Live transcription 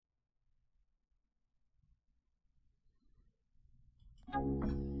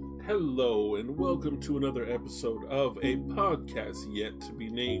Hello, and welcome to another episode of a podcast yet to be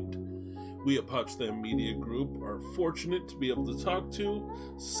named. We at Pochfad Media Group are fortunate to be able to talk to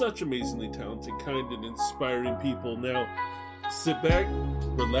such amazingly talented, kind, and inspiring people. Now, sit back,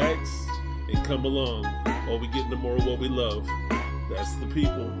 relax, and come along while we get into more of what we love. That's the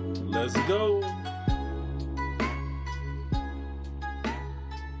people. Let's go.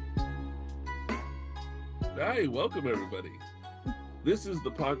 Hi, welcome everybody. This is the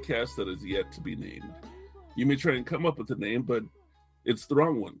podcast that is yet to be named. You may try and come up with a name, but it's the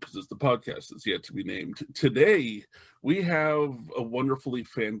wrong one because it's the podcast that's yet to be named. Today, we have a wonderfully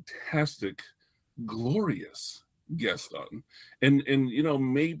fantastic, glorious guest on. And you know,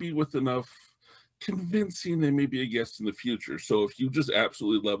 maybe with enough convincing, they may be a guest in the future. So if you just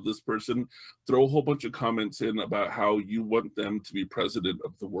absolutely love this person, throw a whole bunch of comments in about how you want them to be president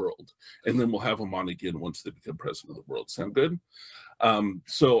of the world. And then we'll have them on again once they become president of the world. Sound good?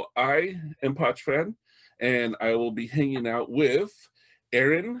 So I am Pochfad, and I will be hanging out with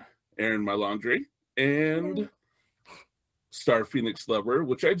ErinMyLaundry, and Starr Phoenix Lover,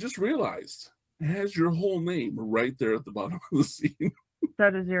 which I just realized has your whole name right there at the bottom of the scene.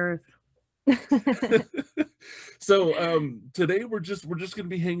 That is yours. So today we're just going to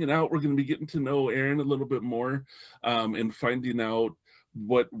be hanging out. We're going to be getting to know Erin a little bit more, and finding out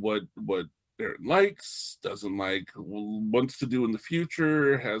what Erin likes, doesn't like, wants to do in the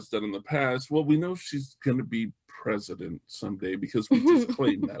future, has done in the past. Well, we know she's going to be president someday because we just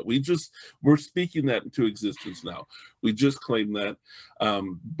claimed that. We're speaking that into existence now. We just claimed that.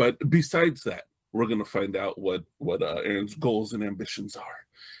 But besides that, we're going to find out what Erin's goals and ambitions are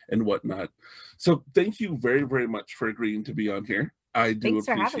and whatnot. So thank you very, very much for agreeing to be on here. I do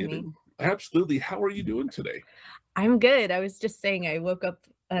appreciate it. Absolutely. How are you doing today? I'm good. I was just saying I woke up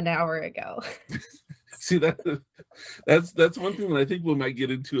an hour ago. See, that's one thing that I think we might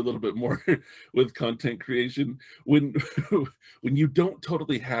get into a little bit more with content creation. When you don't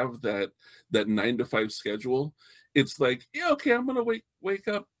totally have that 9 to 5 schedule, it's like, yeah, okay, I'm gonna wake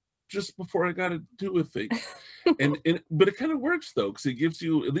up just before I gotta do a thing. But it kind of works though, because it gives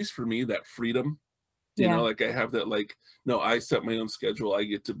you, at least for me, that freedom. You know, like I have that, like, no, I set my own schedule. I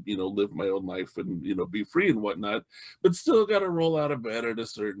get to, live my own life and, be free and whatnot, but still got to roll out of bed at a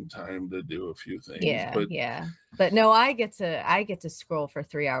certain time to do a few things. But no, I get to scroll for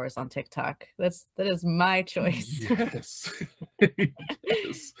 3 hours on TikTok. That is my choice. Yes.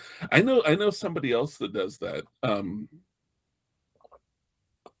 Yes. I know somebody else that does that.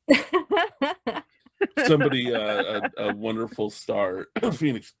 Somebody, a wonderful Starr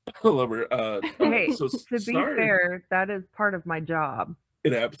Phoenix Lover. Hey, so to Starr, be fair, that is part of my job.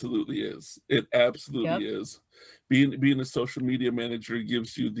 It absolutely is. It absolutely is. Being a social media manager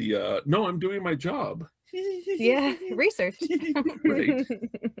gives you the no, I'm doing my job. Yeah, research. Right.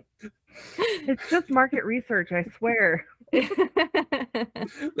 It's just market research, I swear.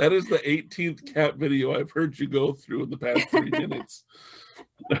 That is the 18th cat video I've heard you go through in the past 3 minutes.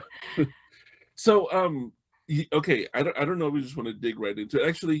 So, okay, I don't know. We just want to dig right into it.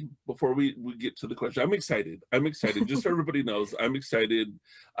 Actually, before we get to the question, I'm excited. Just so everybody knows, I'm excited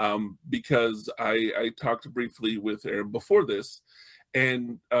because I talked briefly with Erin before this,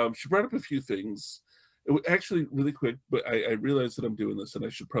 and she brought up a few things. Actually, really quick, but I realized that I'm doing this, and I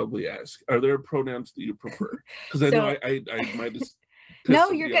should probably ask: are there pronouns that you prefer? Because I know I might have.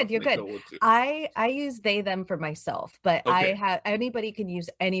 No, you're good. You're good. I use they, them for myself, but okay. Anybody can use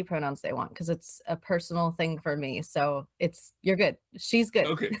any pronouns they want because it's a personal thing for me. So you're good. She's good.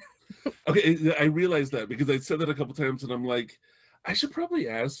 Okay. Okay. I realized that because I said that a couple times and I'm like, I should probably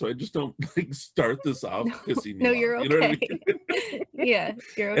ask so I just don't start this off pissing you off. You're okay. You know what I mean? Yeah,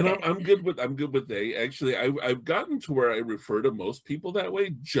 you're okay. And I'm good with they. Actually, I've gotten to where I refer to most people that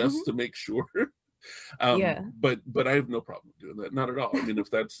way just to make sure. But I have no problem doing that. Not at all. I mean, if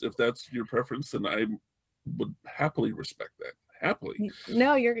that's your preference, then I would happily respect that. Happily.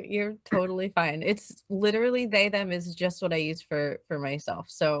 No, you're totally fine. It's literally they, them is just what I use for myself.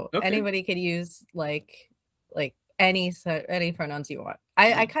 So anybody could use like any pronouns you want.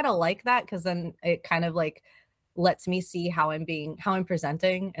 I kind of like that because then it kind of like lets me see how I'm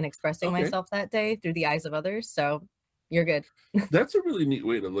presenting and expressing myself that day through the eyes of others. So you're good. That's a really neat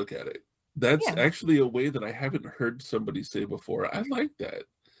way to look at it. That's actually a way that I haven't heard somebody say before. I like that.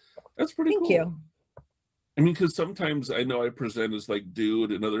 That's pretty cool. Thank you. I mean, because sometimes I know I present as like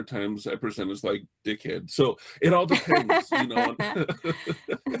dude, and other times I present as like dickhead. So it all depends,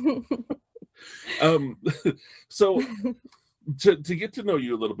 So to get to know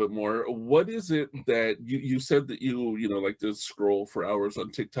you a little bit more, what is it that you said that you like to scroll for hours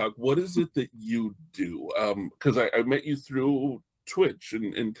on TikTok? What is it that you do? Because I met you through Twitch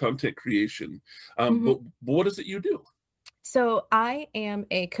and content creation. But what is it you do? So I am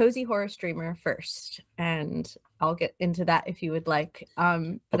a cozy horror streamer first, and I'll get into that if you would like.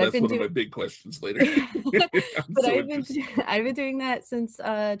 But that's one of my big questions later. But I've been doing that since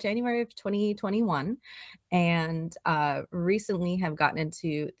January of 2021, and recently have gotten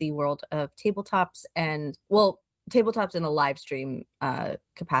into the world of tabletops and tabletops in a live stream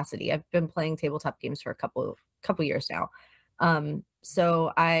capacity. I've been playing tabletop games for a couple years now.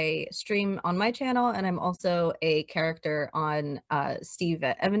 So I stream on my channel, and I'm also a character on Steve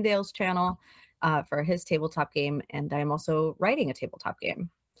at Evandale's channel for his tabletop game, and I'm also writing a tabletop game.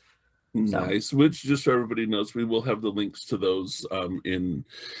 Nice. Which, just so everybody knows, we will have the links to those in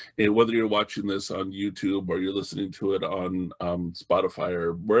whether you're watching this on YouTube or you're listening to it on Spotify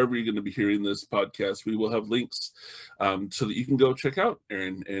or wherever you're going to be hearing this podcast. We will have links so that you can go check out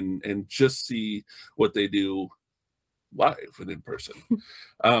Erin and just see what they do live and in person.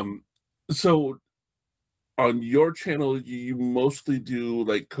 So on your channel, you mostly do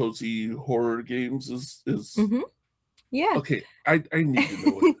like cozy horror games. Is Yeah. Okay, I need to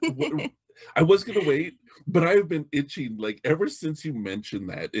know what I was gonna wait, but I've been itching like ever since you mentioned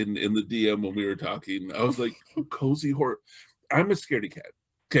that in the DM when we were talking. I was like, cozy horror. I'm a scaredy cat.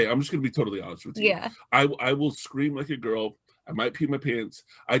 Okay, I'm just gonna be totally honest with you. Yeah. I will scream like a girl. I might pee my pants.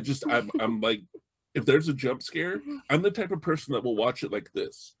 I'm like, if there's a jump scare, I'm the type of person that will watch it like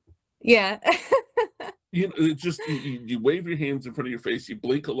this. Yeah. You know, it's just you wave your hands in front of your face, you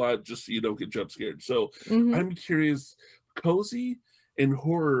blink a lot just so you don't get jump scared. So I'm curious, cozy and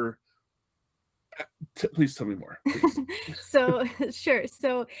horror. Please tell me more. So sure.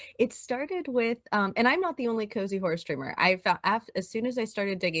 So it started with, and I'm not the only cozy horror streamer. I found as soon as I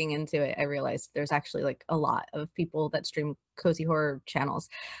started digging into it, I realized there's actually like a lot of people that stream cozy horror channels.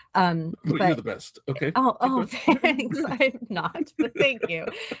 But you're the best. Okay. Oh, thanks. I'm not, but thank you.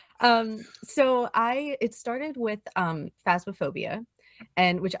 So it started with Phasmophobia,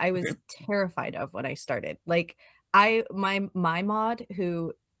 and which I was terrified of when I started. Like my mod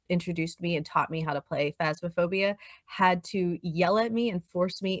who introduced me and taught me how to play Phasmophobia had to yell at me and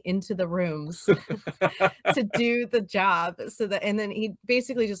force me into the rooms to do the job, and then he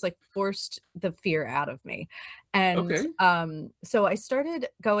basically just like forced the fear out of me. And so I started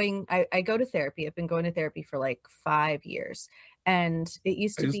going, I go to therapy. I've been going to therapy for like 5 years, and it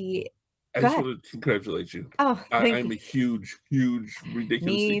used to be I just want to congratulate you. Oh, I'm a huge,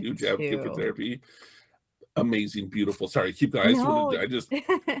 ridiculously huge advocate for therapy. Amazing, beautiful. Sorry, keep going.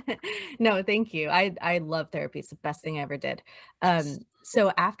 No, thank you. I love therapy. It's the best thing I ever did.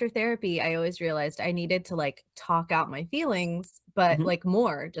 So after therapy, I always realized I needed to like talk out my feelings, but like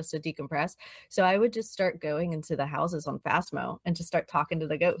more just to decompress. So I would just start going into the houses on Phasmo and just start talking to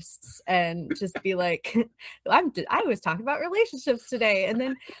the ghosts and just be like, I was talking about relationships today. And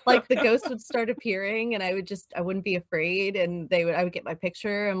then like the ghosts would start appearing, and I wouldn't be afraid. And I would get my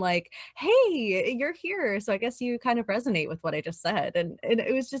picture. I'm like, hey, you're here. So I guess you kind of resonate with what I just said. And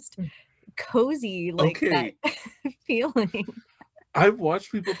it was just cozy, like that feeling. I've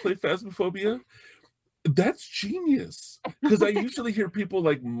watched people play Phasmophobia. That's genius, because I usually hear people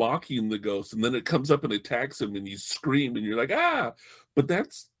like mocking the ghost, and then it comes up and attacks him, and you scream, and you're like, ah! But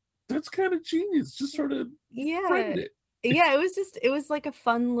that's kind of genius. Just sort of friend it. Yeah, it was like a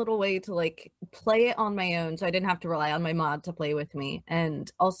fun little way to like play it on my own, so I didn't have to rely on my mod to play with me. And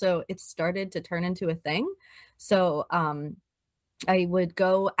also, it started to turn into a thing. So I would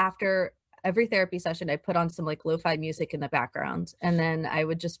go after every therapy session, I put on some like lo-fi music in the background, and then I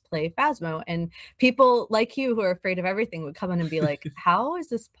would just play Phasmo, and people like you who are afraid of everything would come in and be like, how is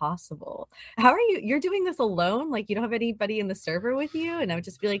this possible? How are you're doing this alone? Like you don't have anybody in the server with you? And I would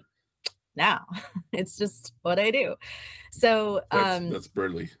just be like, now it's just what I do. So that's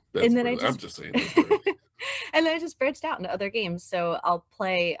burly. And then I'm just saying. And then I just branched out into other games. So I'll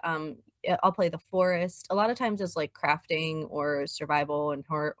play The Forest. A lot of times it's like crafting or survival and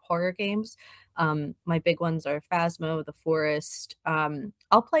horror games. My big ones are Phasmo, The Forest.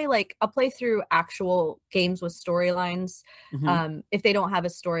 I'll play through actual games with storylines. If they don't have a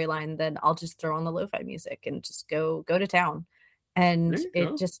storyline, then I'll just throw on the lo-fi music and just go to town. And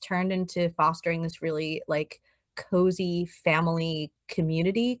it just turned into fostering this really like cozy family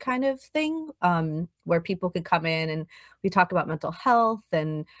community kind of thing, where people could come in and we talk about mental health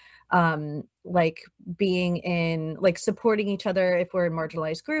and like being in like supporting each other if we're in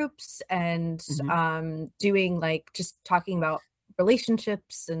marginalized groups, and doing like just talking about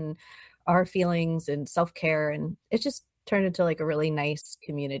relationships and our feelings and self-care, and it just turned into like a really nice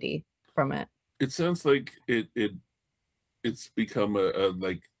community from it. It sounds like it's become a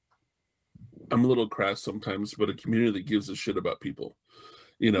like I'm a little crass sometimes, but a community that gives a shit about people.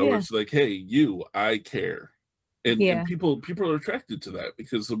 Where Yeah. it's like, hey, I care. And Yeah. people are attracted to that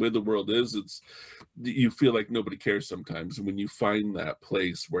because the way the world is, you feel like nobody cares sometimes. And when you find that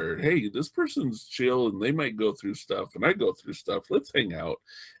place where, hey, this person's chill and they might go through stuff and I go through stuff, let's hang out,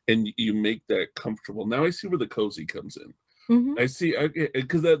 and you make that comfortable. Now I see where the cozy comes in. Mhm. I see,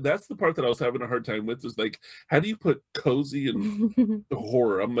 because that's the part that I was having a hard time with, is like, how do you put cozy and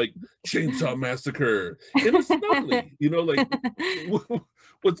horror? I'm like, Chainsaw Massacre, and it's lovely, like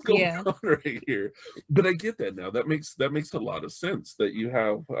what's going Yeah. on right here? But I get that now. That makes a lot of sense that you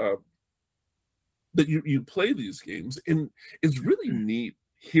have that you play these games, and it's really neat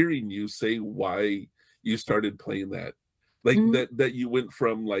hearing you say why you started playing that. Like Mhm. that you went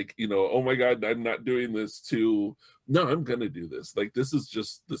from like, oh my God, I'm not doing this, to no, I'm gonna do this. Like this is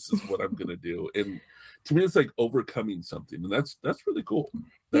what I'm gonna do. And to me, it's like overcoming something, and that's really cool.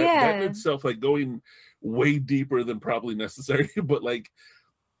 That in Yeah. itself, like going way deeper than probably necessary, but like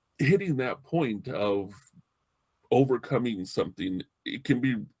hitting that point of overcoming something, it can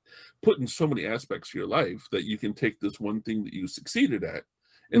be put in so many aspects of your life that you can take this one thing that you succeeded at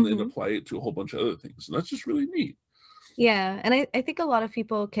and then Mhm. apply it to a whole bunch of other things. And that's just really neat. Yeah, and I think a lot of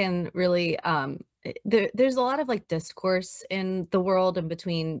people can really there's a lot of like discourse in the world and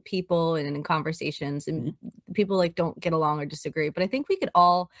between people and in conversations, and Mhm. people like don't get along or disagree, but I think we could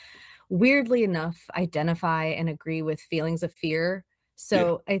all weirdly enough identify and agree with feelings of fear. Yeah.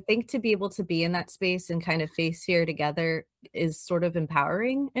 So I think to be able to be in that space and kind of face fear together is sort of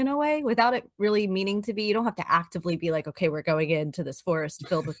empowering in a way without it really meaning to be. You don't have to actively be like, okay, we're going into this forest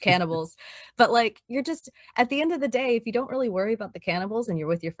filled with cannibals. But like, you're just at the end of the day, if you don't really worry about the cannibals and you're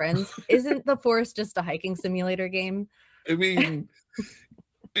with your friends, isn't the forest just a hiking simulator game? I mean,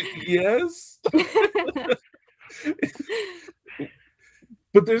 yes,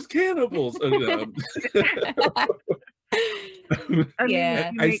 but there's cannibals. I mean, if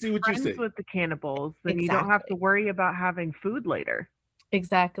Yeah, you I make see what you're friends saying. with the cannibals, then you don't have to exactly. worry about having food later.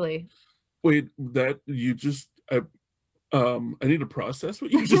 Exactly. Wait, that you just I need to process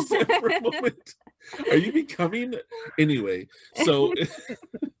what you just said for a moment. Are you becoming anyway? So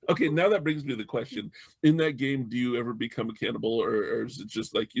okay, now that brings me to the question. In that game, do you ever become a cannibal, or is it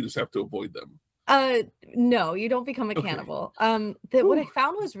just like you just have to avoid them? Uh, no, you don't become a Okay. cannibal. What I Whew.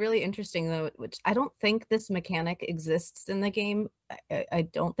 found was really interesting though, which I don't think this mechanic exists in the game. I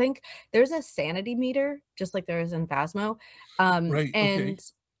don't think there's a sanity meter, just like there is in Phasmo. Right. Okay.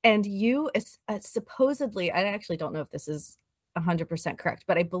 And supposedly, I actually don't know if this is 100% correct,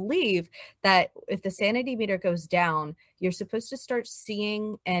 but I believe that if the sanity meter goes down, you're supposed to start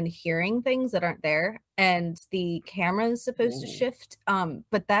seeing and hearing things that aren't there, and the camera is supposed to Whoa, shift.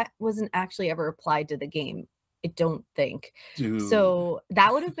 But that wasn't actually ever applied to the game, I don't think. dude. So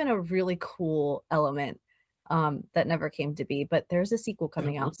that would have been a really cool element that never came to be. But there's a sequel That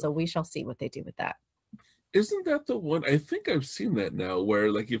coming out, would. so we shall see what they do with that. Isn't that the one? I think I've seen that now, where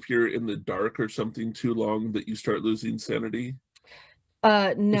like if you're in the dark or something too long, that you start losing sanity.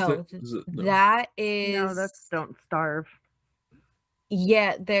 No, Is it no? that No, that's is Don't Starve.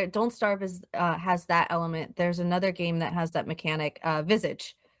 yeah, there Don't Starve is has that element. There's another game that has that mechanic,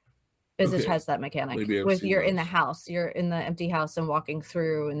 Visage. Visage Okay, has that mechanic maybe I've with seen you're in the those. house, you're in the empty house and walking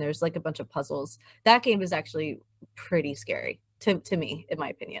through, and there's like a bunch of puzzles. That game is actually pretty scary to me, in my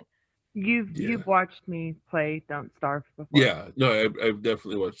opinion. Yeah. You've watched me play Don't Starve before. Yeah, no, I've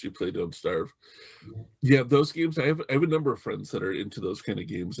definitely watched you play Don't Starve. Yeah, those games. I have a number of friends that are into those kind of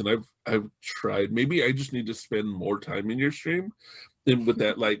games, and I've tried. Maybe I just need to spend more time in your stream, and with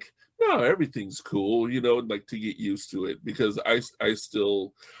that, like, no, everything's cool, like to get used to it, because I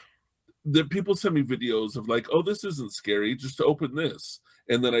still, the people send me videos of like, oh, this isn't scary, just to open this,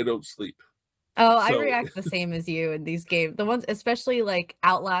 and then I don't sleep. Oh, I So react the same as you in these games. The ones especially like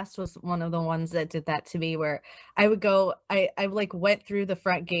Outlast was one of the ones that did that to me where I would go I like went through the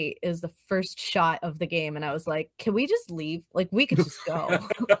front gate is the first shot of the game and I was like, "Can we just leave? Like we could just go."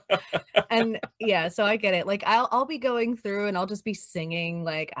 And yeah, so I get it. Like I'll be going through and I'll just be singing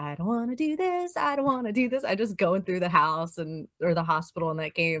like I don't want to do this. I don't want to do this. I just going through the house and or the hospital in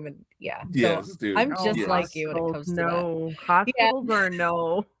that game and yeah. So yes, dude, I'm Oh, just like yes. you when it hospitals, comes to that. no. Yeah. Hospitals are a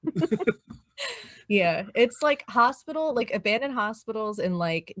no. Yeah, it's like hospital like abandoned hospitals and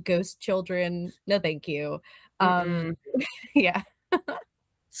like ghost children. No, thank you. Um, Mm-mm. yeah.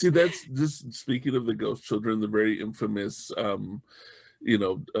 See, that's just speaking of the ghost children, the very infamous, you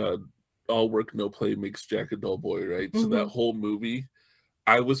know, uh, all work no play makes Jack a dull boy, right? So that Mhm. whole movie,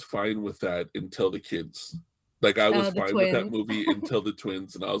 I was fine with that until the kids. Like I was The fine with that twins. movie until the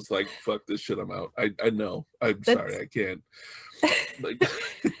twins, and I was like, "Fuck this shit, I'm out." I know. I'm sorry, I can't. Like,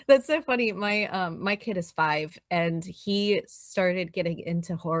 That's so funny. My kid is 5 and he started getting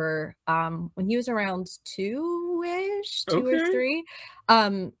into horror when he was around 2-ish, 2 or okay, 3.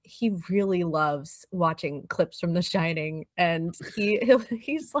 He really loves watching clips from The Shining and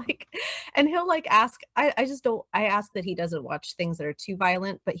he's like and he'll like ask I just don't I ask that he doesn't watch things that are too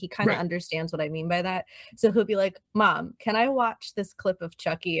violent, but he kind of right. understands what I mean by that. So he'll be like, "Mom, can I watch this clip of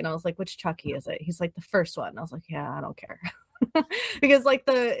Chucky?" And I was like, "Which Chucky is it?" He's like, "The first one." I was like, "Yeah, I don't care." Because like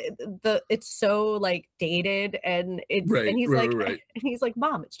the it's so like dated and it's Right, right, right, right. and he's like,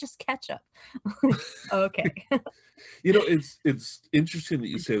 "Mom, it's just ketchup." Like, okay. You know, it's interesting that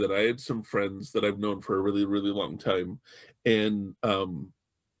you say that. I had some friends that I've known for a really, really long time, and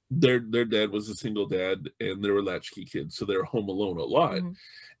their dad was a single dad, and they were latchkey kids, so they were home alone a lot, Mhm,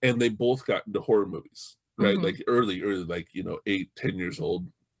 and they both got into horror movies, right? mhm, Like early, like 8, 10 years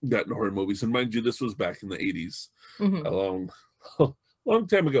old, got into horror movies, and mind you, this was back in the '80s, a mhm. long, long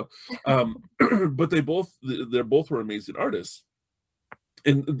time ago. But they both were amazing artists.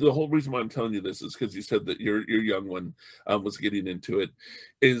 And the whole reason why I'm telling you this is because you said that your young one was getting into it.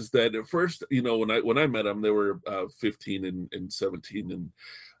 Is that at first, when I met them, they were 15 and 17, and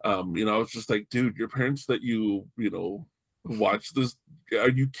I was just like, dude, your parents that watch this, are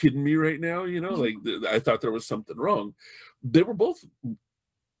you kidding me right now? Like I thought there was something wrong. They were both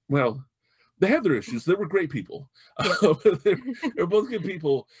well, they had their issues. They were great people. Yeah. They're both good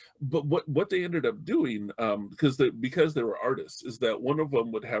people. But what they ended up doing, because they were artists, is that one of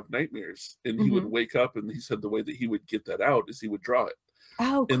them would have nightmares, and he would Mhm. wake up, and he said the way that he would get that out is he would draw it,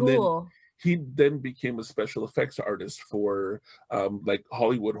 Oh, and then cool. he then became a special effects artist for like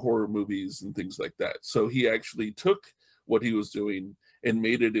Hollywood horror movies and things like that. So he actually took what he was doing and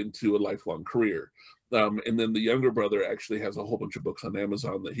made it into a lifelong career. And then the younger brother actually has a whole bunch of books on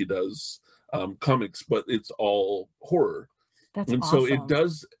Amazon that he does comics, but it's all horror. That's And so it awesome.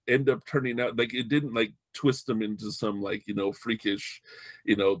 does end up turning out like it didn't like twist them into some like, freakish,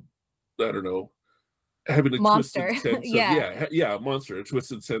 you know, I don't know, having a twisted Monster. sense of Yeah. yeah, a monster, a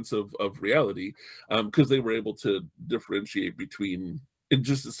twisted sense of reality, because they were able to differentiate between it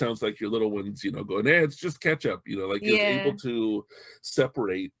sounds like your little ones, going, it's just ketchup, like is able Yeah. to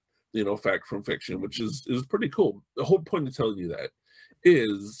separate, fact from fiction, which is pretty cool. The whole point of telling you that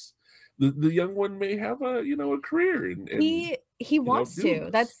is the young one may have a career and He wants doing to.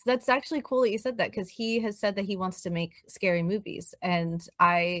 this. That's actually cool that you said that because he has said that he wants to make scary movies, and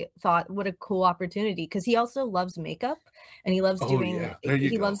I thought, what a cool opportunity because he also loves makeup, and he loves Oh doing yeah, there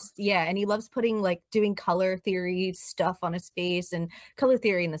you go. and he loves putting, like, doing color theory stuff on his face, and color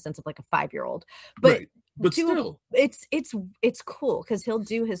theory in the sense of, like, a 5-year-old, but Right, but to a still, it's cool because 'cause he'll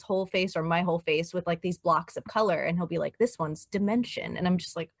do his whole face or my whole face with, like, these blocks of color, and he'll be like, "This one's dimension," and I'm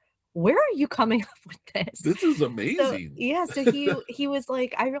just like, "Where are you coming up with this?" this is So, amazing. yeah, so he was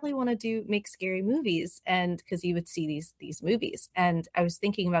like, "I really wanna make scary movies," and because he would see these movies, and I was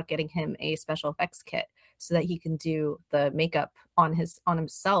thinking about getting him a special effects kit so that he can do the makeup on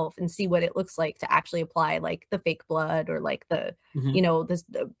himself and see what it looks like to actually apply, like, the fake blood or, like, Mhm.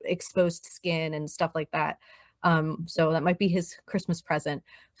 the exposed skin and stuff like that. So that might be his Christmas present,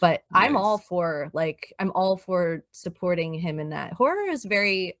 but Nice. I'm all for supporting him in that. Horror is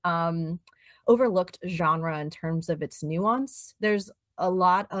very, overlooked genre in terms of its nuance. There's a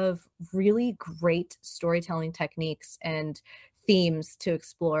lot of really great storytelling techniques and themes to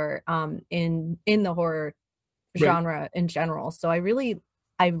explore in the horror Right. genre in general. So I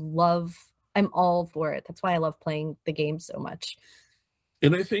love I'm all for it. That's why I love playing the game so much.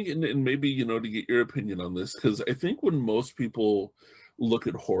 And I think, and maybe, to get your opinion on this, because I think when most people look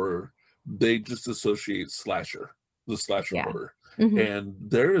at horror, they just associate the slasher Yeah. horror. Mhm. And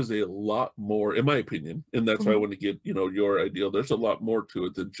there is a lot more, in my opinion, and that's why I Mhm. want to get, your ideal. There's a lot more to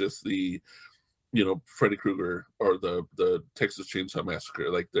it than just the, Freddy Krueger or the Texas Chainsaw Massacre.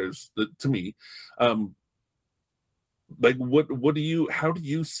 Like to me, um, like what do you how do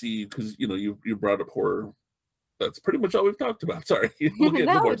you see, because you brought up horror, that's pretty much all we've talked about. Sorry, we'll get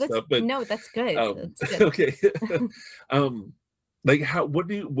into more stuff, but No, that's good. That's good. okay. um, like what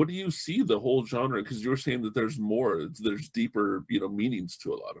do you see the whole genre? Because you were saying that there's more, there's deeper, meanings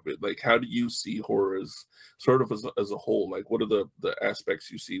to a lot of it. Like, how do you see horror as sort of as a whole? Like, what are the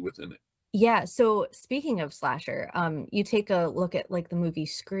aspects you see within it? Yeah, so speaking of slasher, you take a look at like the movie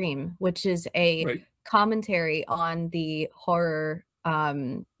Scream, which is a Right, commentary on the horror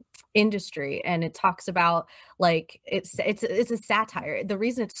industry, and it talks about like it's a satire. The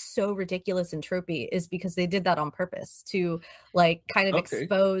reason it's so ridiculous and tropey is because they did that on purpose to like kind of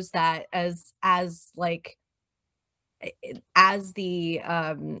okay, expose that as like as the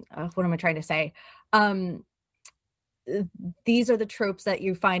what am I trying to say? Um, these are the tropes that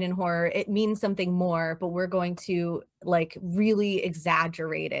you find in horror. It means something more, but we're going to like really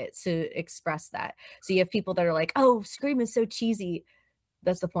exaggerate it to express that. So you have people that are like, "Oh, Scream is so cheesy."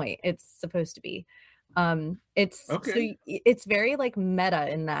 That's the point. It's supposed to be. It's so Okay. it's very like meta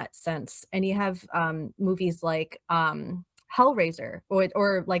in that sense. And you have movies like Hellraiser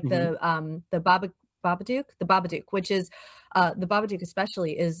or like Hmm. the Babadook, which is the Babadook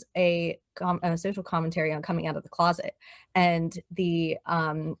especially is a social commentary on coming out of the closet and the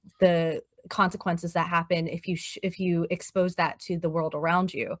consequences that happen if you expose that to the world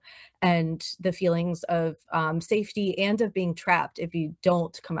around you, and the feelings of safety and of being trapped if you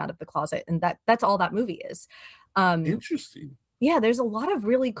don't come out of the closet. And that's all that movie is. Um, Interesting. yeah, there's a lot of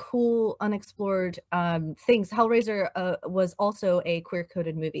really cool unexplored things. Hellraiser was also a queer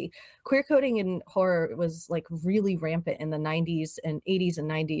coded movie. Queer coding in horror was like really rampant in the 90s and 80s and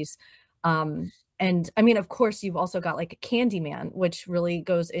 90s. And I mean, of course, you've also got like Candyman, which really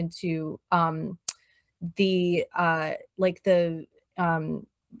goes into the like the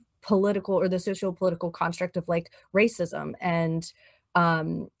political or the social political construct of like racism and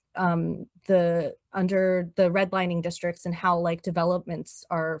the under the redlining districts and how like developments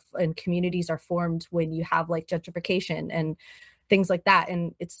are and communities are formed when you have like gentrification and things like that.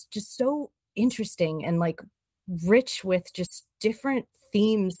 And it's just so interesting and like rich with just different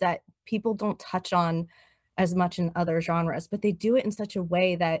themes that people don't touch on as much in other genres, but they do it in such a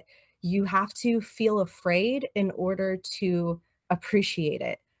way that you have to feel afraid in order to appreciate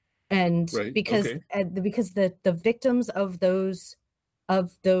it. And Right. Okay. because the victims of those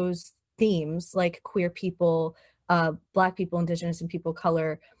themes, like queer people, Black people, Indigenous and people of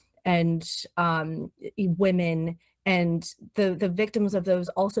color, and women, and the victims of those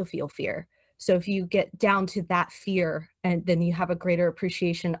also feel fear. So if you get down to that fear, and then you have a greater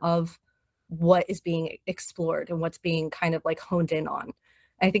appreciation of what is being explored and what's being kind of like honed in on.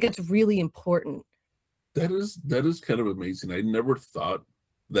 I think it's really important. That is kind of amazing. I never thought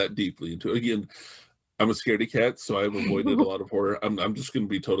that deeply into it. Again, I'm a scaredy cat, so I've avoided a lot of horror. I'm just going to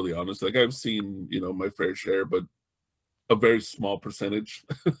be totally honest. Like I've seen, my fair share, but a very small percentage,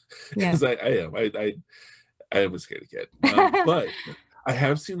 Yeah. because I am a scaredy cat. But I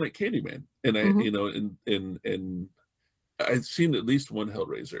have seen like Candyman, and Mhm. and I've seen at least one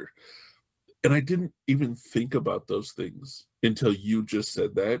Hellraiser, and I didn't even think about those things until you just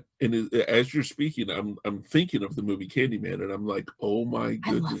said that. And as you're speaking, I'm thinking of the movie Candyman, and I'm like, oh my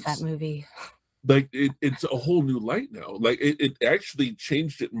I love that goodness. movie. Like it's a whole new light now. Like it actually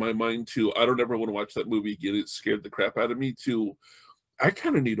changed it in my mind to I don't ever want to watch that movie again. It scared the crap out of me to I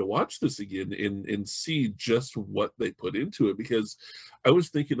kind of need to watch this again and see just what they put into it, because I was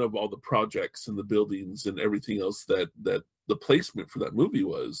thinking of all the projects and the buildings and everything else that the placement for that movie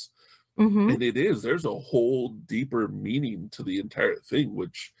was. Mhm. And there's a whole deeper meaning to the entire thing,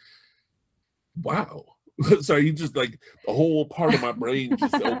 which wow. So you just like a whole part of my brain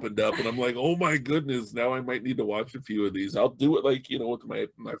just opened up, and I'm like, oh my goodness, now I might need to watch a few of these. I'll do it like, with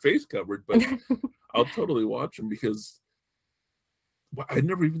my face covered, but I'll totally watch them because I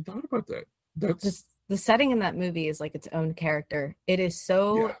never even thought about that. That's Just the setting in that movie is like its own character. It is yeah.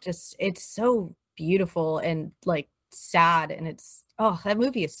 so just it's so beautiful and like sad, and that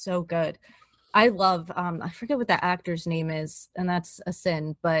movie is so good. I love I forget what that actor's name is, and that's a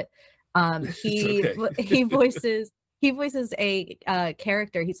sin, but It's okay. he voices a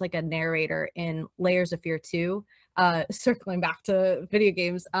character. He's like a narrator in Layers of Fear 2. Circling back to video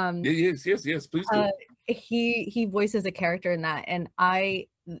games. Yes, please Uh, do. he voices a character in that, and I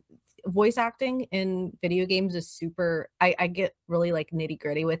voice acting in video games is super. I get really like nitty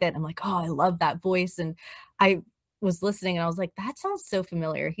gritty with it. I'm like, oh, I love that voice, and I was listening and I was like, that sounds so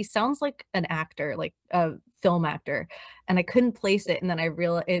familiar. He sounds like an actor, like a film actor, and I couldn't place it. And then I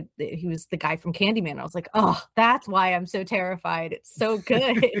realized he was the guy from Candyman. I was like, oh, that's why I'm so terrified. It's so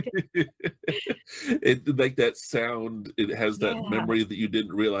good. It like that sound, it has that Yeah. memory that you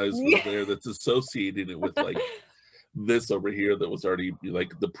didn't realize was Yeah. there that's associating it with like this over here that was already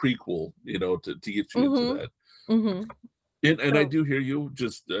like the prequel, to get you into Mhm. that. Mhm. And I So do hear you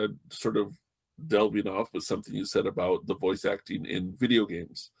just sort of delving off with something you said about the voice acting in video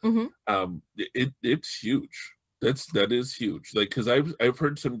games. mhm. It's huge. That is huge. Like, because I've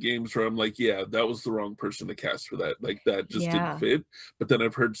heard some games where I'm like, yeah, that was the wrong person to cast for that. Like that just didn't Yeah. fit. But then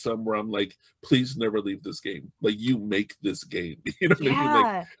I've heard some where I'm like, please never leave this game. Like you make this game. You know what I mean? Like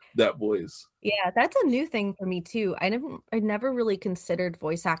Yeah. that voice. Yeah, that's a new thing for me too. I never really considered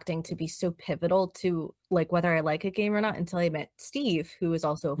voice acting to be so pivotal to like whether I like a game or not until I met Steve, who is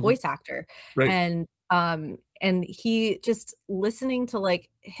also a Mhm. voice actor. Right. And and he just listening to like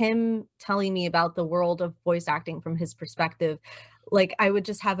him telling me about the world of voice acting from his perspective, like I would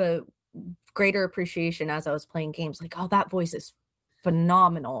just have a greater appreciation as I was playing games, like, oh, that voice is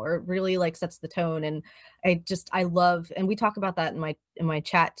phenomenal, or it really like sets the tone. And I love, and we talk about that in my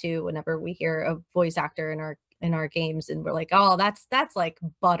chat too whenever we hear a voice actor in our games, and we're like, oh, that's like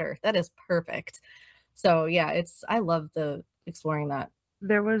butter, that is perfect. So yeah, I love the exploring that.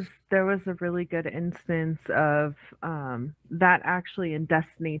 There was a really good instance of that actually in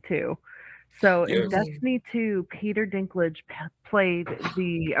Destiny 2. So in Yes. Destiny 2, Peter Dinklage played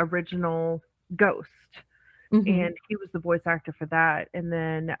the original Ghost, and he was the voice actor for that. And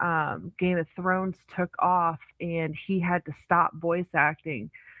then Game of Thrones took off, and he had to stop voice acting.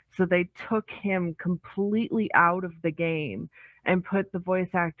 So they took him completely out of the game and put the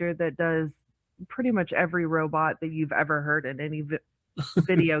voice actor that does pretty much every robot that you've ever heard in any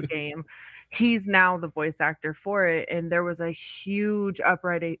video game. He's now the voice actor for it, and there was a huge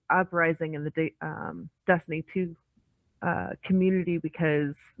uprising in the Destiny 2 community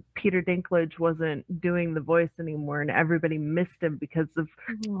because Peter Dinklage wasn't doing the voice anymore, and everybody missed him because of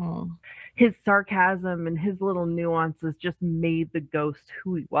his sarcasm, and his little nuances just made the Ghost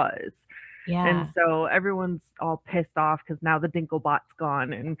who he was. Yeah. And so everyone's all pissed off because now the Dinklebot's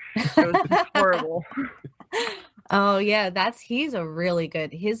gone, and it was just horrible. Oh yeah, he's a really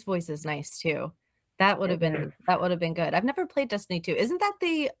good. His voice is nice too. That would have been good. I've never played Destiny 2. Isn't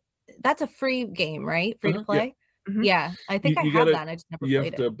that that's a free game, right? Free to play? Yeah, I think I have that. I just never played it. You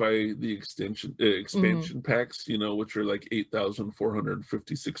have to buy the expansion packs, which are like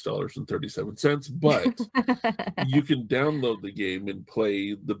 $8,456.37. But you can download the game and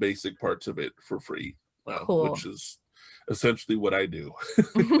play the basic parts of it for free, cool. Which is essentially what I do.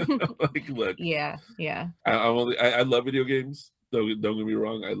 Like, look, yeah. I love video games. Don't get me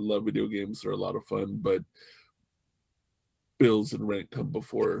wrong. I love video games. They're a lot of fun, but bills and rent come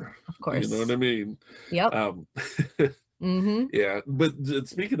before, of course. You know what I mean? Yep. Yeah, but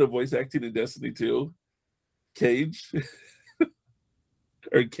speaking of voice acting in Destiny 2, Cage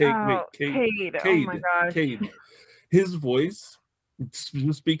or Cade. Oh my gosh. Cade. His voice.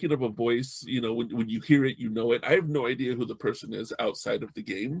 Speaking of a voice, when you hear it, you know it. I have no idea who the person is outside of the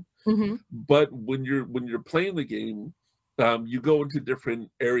game, but when you're playing the game, you go into different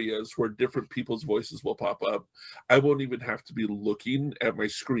areas where different people's voices will pop up. I won't even have to be looking at my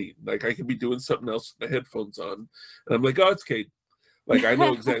screen. Like I can be doing something else with my headphones on, and I'm like, oh, it's Kate. Like I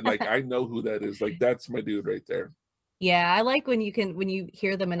know exactly. Like I know who that is. Like that's my dude right there. Yeah, I like when you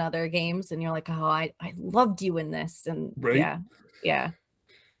hear them in other games, and you're like, oh, I loved you in this, and right? Yeah.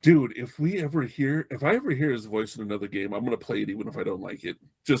 Dude, if I ever hear his voice in another game, I'm gonna play it even if I don't like it,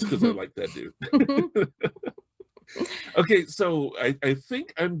 just because I like that dude. Okay, so I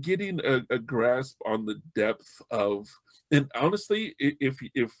think I'm getting a grasp on the depth of, and honestly, if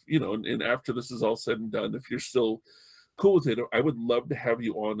and after this is all said and done, if you're still cool with it, I would love to have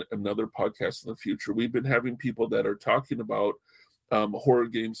you on another podcast in the future. We've been having people that are talking about horror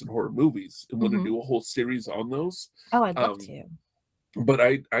games and horror movies, and want to do a whole series on those. Oh, I'd love to. But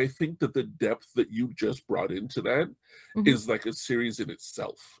I think that the depth that you just brought into that is like a series in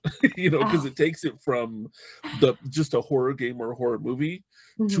itself, because it takes it from just a horror game or a horror movie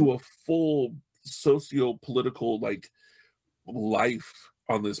to a full socio-political like life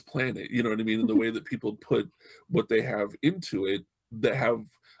on this planet. You know what I mean? And the way that people put what they have into it that have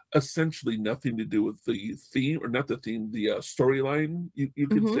essentially nothing to do with the theme, or not the theme, the storyline, you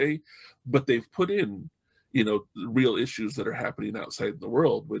could say, but they've put in real issues that are happening outside in the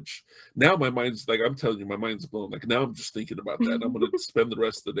world, which now my mind's like, I'm telling you, my mind's blown. Like now I'm just thinking about that. I'm going to spend the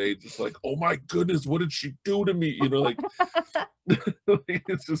rest of the day just like, oh my goodness, what did she do to me? Like,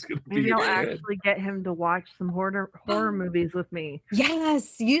 it's just going to be. Maybe I'll actually get him to watch some horror movies with me.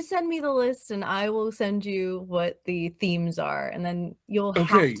 Yes, you send me the list, and I will send you what the themes are, and then you'll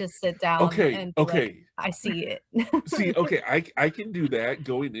have to sit down. And like, I see it. See, okay, I can do that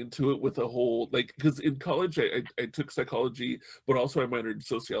going into it with a whole, like, because in college I took psychology, but also I minored in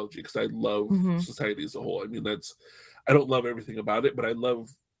sociology because I love society as a whole. I mean, I don't love everything about it, but I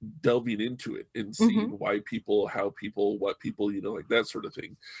love delving into it and seeing why people, how people, what people, like that sort of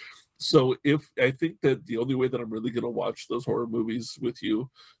thing. So I think that the only way that I'm really going to watch those horror movies with you,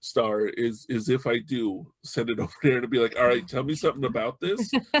 Starr, is if I do send it over there to be like, all right, tell me something about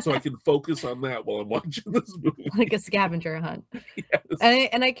this so I can focus on that while I'm watching this movie. Like a scavenger hunt. Yes.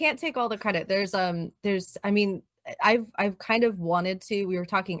 And I can't take all the credit. There's I mean, I've kind of wanted to, we were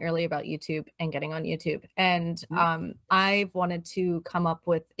talking earlier about YouTube and getting on YouTube, and I've wanted to come up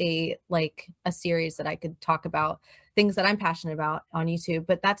with a series that I could talk about things that I'm passionate about on YouTube,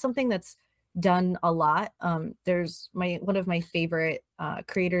 but that's something that's done a lot. There's one of my favorite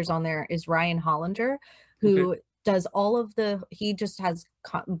creators on there is Ryan Hollander, who does all of he just has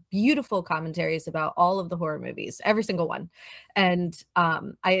beautiful commentaries about all of the horror movies, every single one. And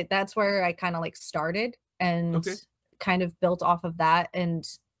that's where I kind of like started and kind of built off of that. And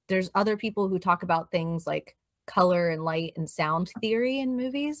there's other people who talk about things like color and light and sound theory in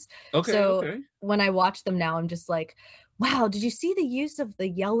movies. When I watch them now, I'm just like, wow, did you see the use of the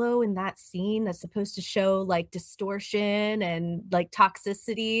yellow in that scene that's supposed to show like distortion and like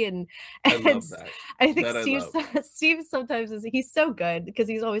toxicity? And I love that. I think Steve sometimes he's so good because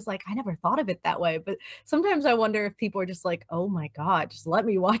he's always like, I never thought of it that way. But sometimes I wonder if people are just like, oh my God, just let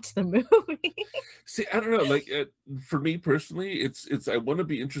me watch the movie. See, I don't know. Like for me personally, it's I want to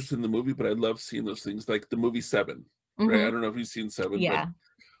be interested in the movie, but I love seeing those things like the movie Seven. Right? I don't know if you've seen Seven. Yeah. But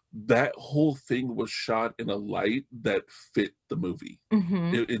that whole thing was shot in a light that fit the movie.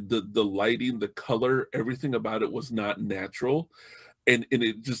 The lighting, the color, everything about it was not natural, and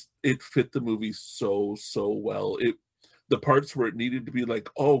it fit the movie so well. The parts where it needed to be like,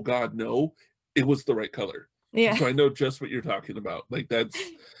 oh God, no, it was the right color. Yeah. So I know just what you're talking about. Like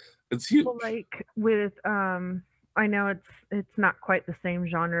it's huge. Well, like with I know it's not quite the same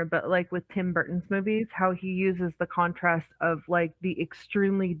genre, but like with Tim Burton's movies, how he uses the contrast of like the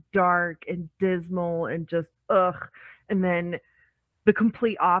extremely dark and dismal and just and then the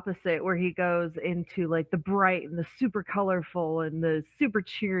complete opposite where he goes into like the bright and the super colorful and the super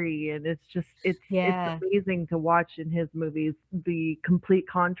cheery, and it's amazing to watch in his movies the complete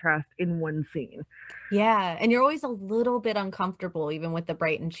contrast in one scene. Yeah, and you're always a little bit uncomfortable even with the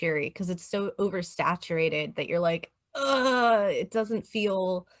bright and cheery because it's so oversaturated that you're like, it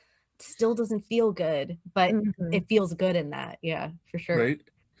still doesn't feel good, but it feels good in that. Yeah, for sure. Right.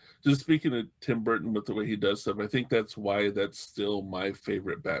 Just speaking of Tim Burton with the way he does stuff, I think that's why that's still my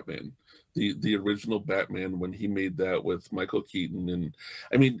favorite Batman. The original Batman, when he made that with Michael Keaton, and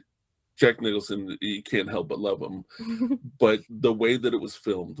I mean Jack Nicholson, you can't help but love him. But the way that it was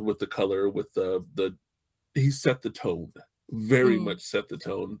filmed with the color, with he set the tone. Very much set the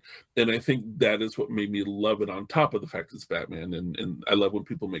tone, and I think that is what made me love it. On top of the fact it's Batman, and I love when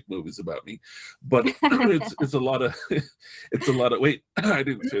people make movies about me, but it's a lot of wait, I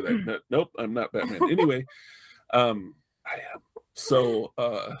didn't say that. Nope, I'm not Batman. Anyway, I am. So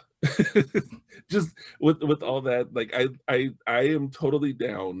just with all that, like I am totally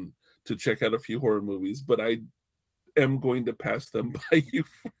down to check out a few horror movies, but I am going to pass them by you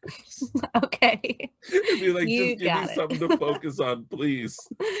first. Okay. Be like, just give me something to focus on, please.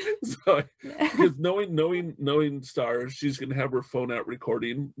 So, because knowing Starr, she's gonna have her phone out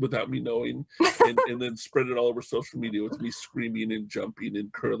recording without me knowing, and then spread it all over social media with me screaming and jumping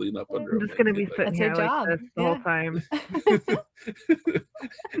and curling up under. I'm just gonna be sitting here like this the whole time,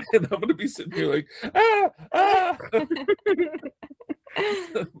 and I'm gonna be sitting here like,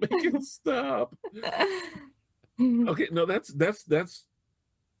 make it stop. Okay, no, that's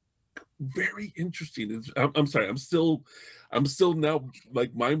very interesting. I'm sorry, I'm still now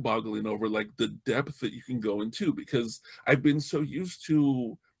like mind-boggling over like the depth that you can go into, because I've been so used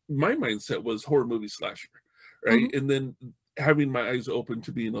to, my mindset was horror movie slasher, right? And then having my eyes open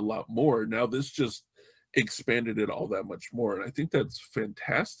to being a lot more. Now this just expanded it all that much more, and I think that's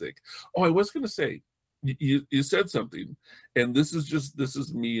fantastic. Oh, I was gonna say, you said something, and this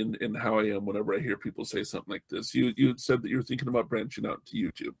is me and how I am whenever I hear people say something like this. You said that you're thinking about branching out to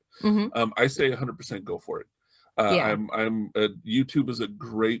YouTube. I say 100% go for it. YouTube is a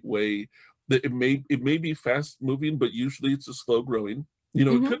great way that it may be fast moving, but usually it's a slow growing.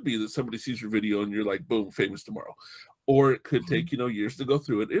 It could be that somebody sees your video and you're like, boom, famous tomorrow. Or it could take, years to go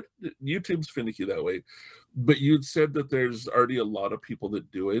through it. YouTube's finicky that way. But you'd said that there's already a lot of people that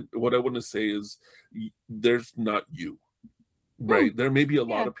do it. What I want to say is there's not you, right? There may be a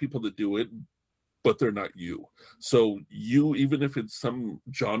lot of people that do it, but they're not you. So you, even if it's some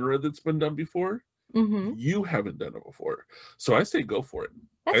genre that's been done before, you haven't done it before. So I say go for it.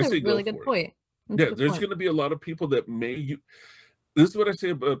 That's a really good point. Yeah, there's going to be a lot of people that this is what I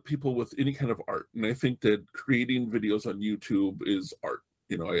say about people with any kind of art. And I think that creating videos on YouTube is art.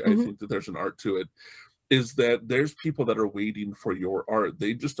 I think that there's an art to it. Is that there's people that are waiting for your art.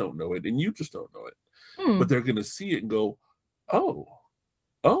 They just don't know it, and you just don't know it. But they're going to see it and go, oh,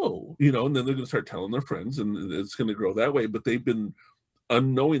 and then they're going to start telling their friends, and it's going to grow that way. But they've been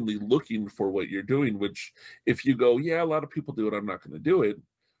unknowingly looking for what you're doing, which if you go, yeah, a lot of people do it, I'm not going to do it.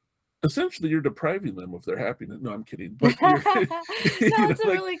 Essentially, you're depriving them of their happiness. No, I'm kidding. But that's a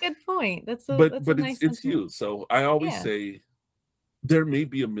really good point. That's a nice it's you. So I always say, there may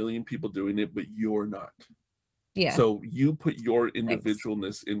be a million people doing it, but you're not. Yeah. So you put your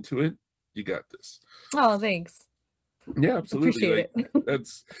individualness into it, You got this. Oh, thanks. Yeah, absolutely. Appreciate like it.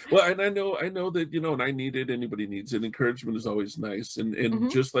 that's well, and I know that, and I need it. Anybody needs it. Encouragement is always nice.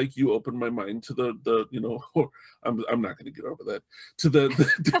 And just like you opened my mind to the I'm not gonna get over that, to the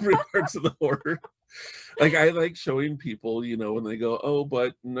different parts of the horror. Like I like showing people, when they go, oh,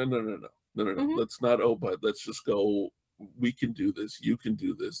 but no. Let's not, oh, but let's just go, we can do this, you can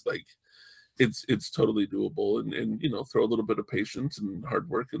do this. Like it's totally doable, and throw a little bit of patience and hard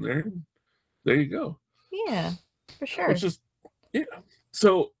work in there. And there you go. Yeah. For sure. It's just, yeah.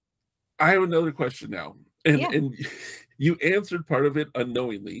 So I have another question now, and you answered part of it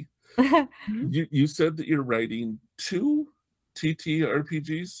unknowingly. You said that you're writing 2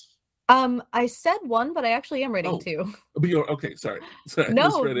 TTRPGs. I said 1, but I actually am writing 2. Okay, sorry.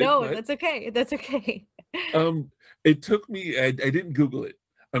 No, that's okay. That's okay. It took me. I didn't Google it.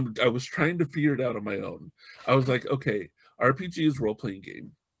 I was trying to figure it out on my own. I was like, okay, RPG is role playing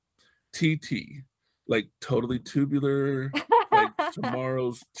game. TT. Like totally tubular, like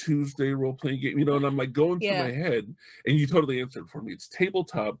tomorrow's Tuesday role-playing game, and I'm like going through my head, and you totally answered for me. It's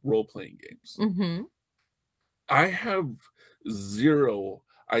tabletop role-playing games. I have zero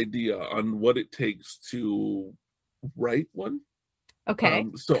idea on what it takes to write one. Okay.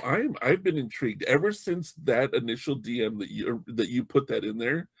 So I've been intrigued ever since that initial DM that you put that in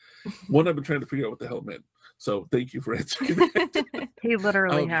there. One, I've been trying to figure out what the hell it meant. So thank you for answering that. He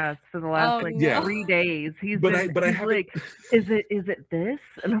literally has for the last 3 days. He's like, is it this?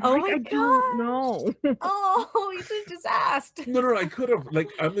 And I'm like, I don't know. Oh, you should have just asked. No, I could have. Like,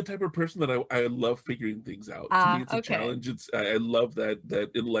 I'm the type of person that I love figuring things out. To me, it's a challenge. I love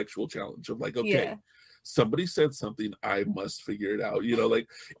that intellectual challenge of like, okay, somebody said something, I must figure it out. Like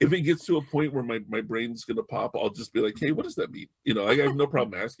if it gets to a point where my brain's gonna pop, I'll just be like, hey, what does that mean? I have no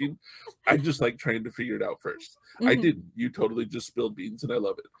problem asking. I just like trying to figure it out first. I didn't. You totally just spilled beans, and I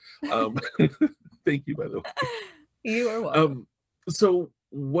love it. Thank you, by the way. You are welcome. So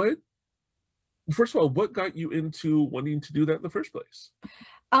first of all, what got you into wanting to do that in the first place?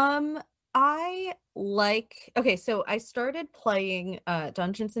 So I started playing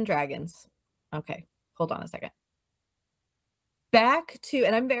Dungeons and Dragons. Okay. Hold on a second.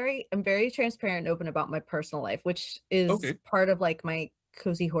 And I'm very transparent and open about my personal life, which is part of like my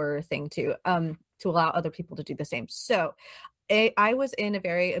cozy horror thing too, to allow other people to do the same. So I was in a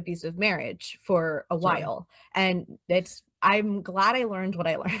very abusive marriage for a while, and I'm glad I learned what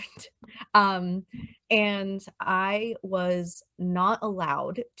I learned. And I was not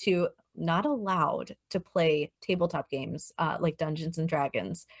allowed to play tabletop games like Dungeons and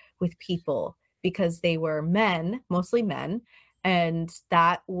Dragons with people, because they were mostly men, and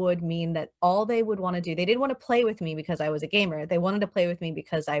that would mean that all they would want to do, they didn't want to play with me because I was a gamer. They wanted to play with me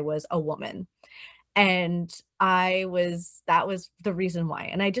because I was a woman. And that was the reason why.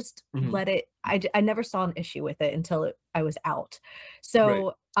 And I just let it, I never saw an issue with it until I was out.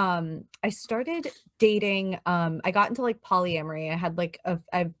 So I started dating, I got into like polyamory.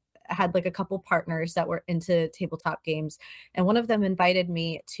 I've had like a couple partners that were into tabletop games, and one of them invited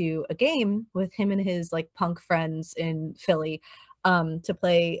me to a game with him and his like punk friends in Philly, to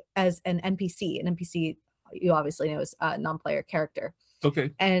play as an NPC. An NPC, you obviously know, is a non-player character.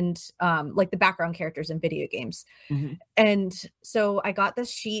 Okay. And like the background characters in video games. And so I got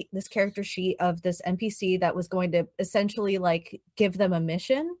this character sheet of this NPC that was going to essentially like give them a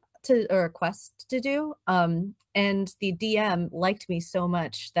mission or a quest to do. And the DM liked me so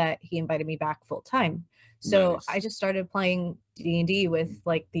much that he invited me back full time. So I just started playing D&D with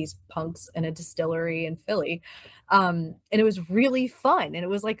like these punks in a distillery in Philly. And it was really fun. And it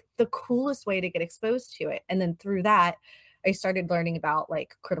was like the coolest way to get exposed to it. And then through that, I started learning about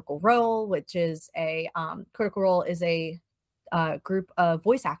like Critical Role, which is Critical Role is a group of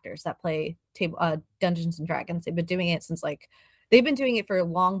voice actors that play Dungeons and Dragons. They've been doing it they've been doing it for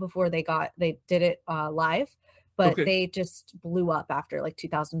long before they did it live, but they just blew up after like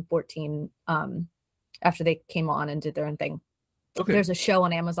 2014, after they came on and did their own thing. There's a show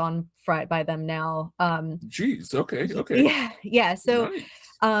on Amazon by them now. Geez, okay. Yeah. So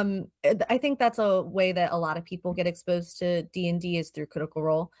nice. I think that's a way that a lot of people get exposed to D&D is through Critical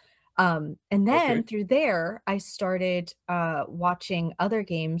Role. And then through there, I started watching other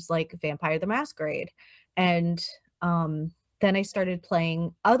games like Vampire the Masquerade. And then I started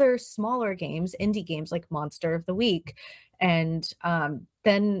playing other smaller games, indie games like Monster of the Week. And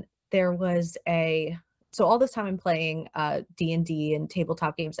then there was so all this time I'm playing D&D and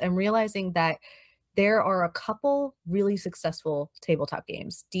tabletop games. I'm realizing that there are a couple really successful tabletop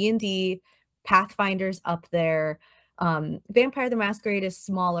games. D&D, Pathfinder's up there. Vampire the Masquerade is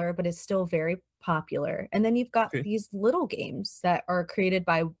smaller, but it's still very popular. And then you've got these little games that are created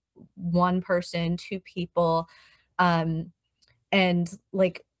by one person, two people, and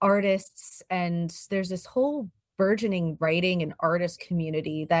like artists, and there's this whole burgeoning writing and artist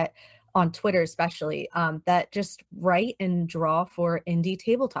community that on Twitter especially, that just write and draw for indie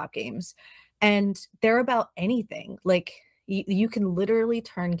tabletop games, and they're about anything. Like you can literally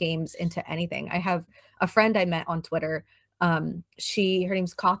turn games into anything. I have a friend I met on Twitter. Her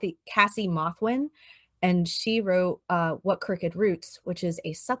name's Cassie Mothwin, and she wrote What Crooked Roots, which is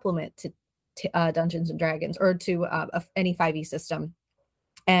a supplement to Dungeons and Dragons, or to any 5e system.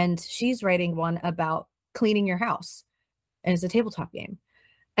 And she's writing one about cleaning your house, and it's a tabletop game.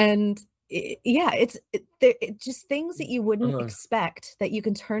 And it's just things that you wouldn't expect that you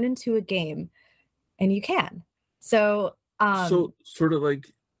can turn into a game, and you can. So sort of like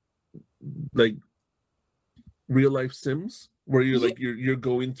real life Sims, where you're like you're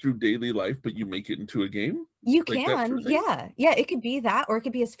going through daily life, but you make it into a game. You like can, sort of yeah. It could be that, or it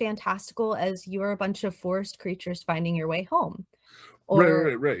could be as fantastical as you're a bunch of forest creatures finding your way home.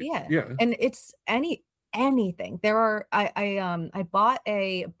 Or, right. Yeah. And it's anything. There are I bought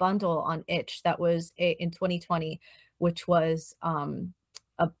a bundle on itch that was in 2020, which was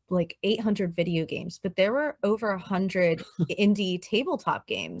like 800 video games, but there were over 100 indie tabletop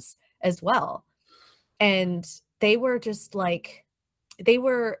games as well. And they were just like, they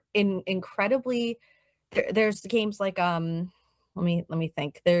were incredibly, there's games like let me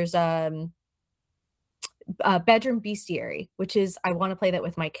think. There's Bedroom Bestiary, which is, I want to play that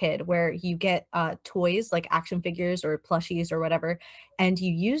with my kid, where you get toys like action figures or plushies or whatever, and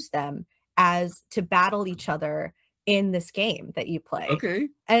you use them as to battle each other in this game that you play. Okay.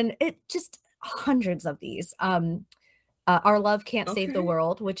 And it just hundreds of these. Our Love Can't Save the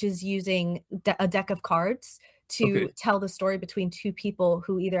World, which is using a deck of cards to tell the story between two people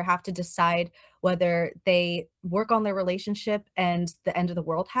who either have to decide whether they work on their relationship and the end of the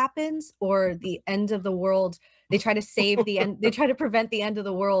world happens, or the end of the world, they try to save the end, they try to prevent the end of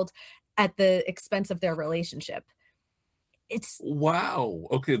the world at the expense of their relationship. It's wow.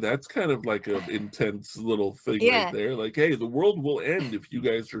 Okay, that's kind of like an intense little thing right there. Like, hey, the world will end if you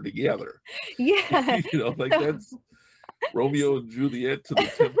guys are together. Yeah. Like that's Romeo and Juliet to the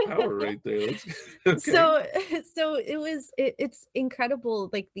 10th power right there. So it's incredible,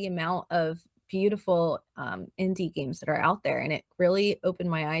 like the amount of beautiful indie games that are out there, and it really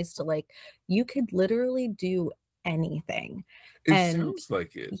opened my eyes to like, you could literally do anything. It sounds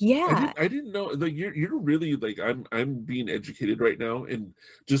like it. Yeah. I didn't know, like you're really like, I'm being educated right now, and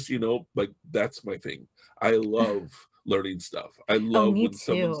just like that's my thing. I love learning stuff. I love when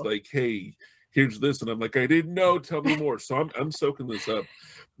someone's like, hey, here's this, and I'm like, I didn't know, tell me more. So I'm soaking this up.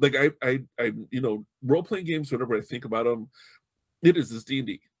 Like I role-playing games, whenever I think about them, it is this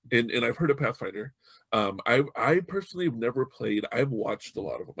D&D, and I've heard of Pathfinder. I personally have never played. I've watched a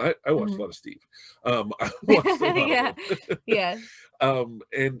lot of them. I watched a lot of Steve. I watched a lot of them. Yeah. And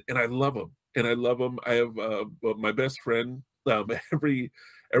I love them, and I love them. I have my best friend, every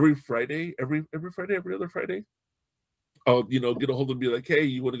Friday, every other Friday, I'll get a hold of and be like, hey,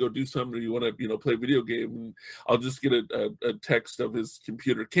 you want to go do something, or you want to play a video game, and I'll just get a text of his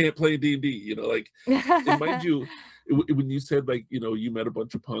computer, can't play D&D, like. And mind you, when you said like you met a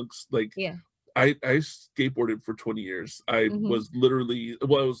bunch of punks, like, yeah, I skateboarded for 20 years. I was literally,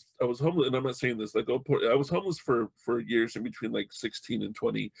 well, I was homeless, and I'm not saying this like, I was homeless for years, in between like 16 and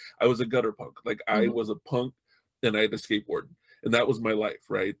 20. I was a gutter punk. Like I was a punk, and I had a skateboard. And that was my life,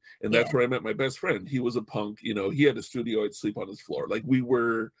 right? And that's where I met my best friend. He was a punk, he had a studio. I'd sleep on his floor. Like we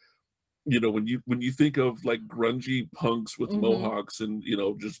were, when you think of like grungy punks with mohawks and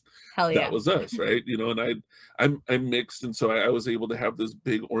just that was us, right? And I'm mixed, and so I was able to have this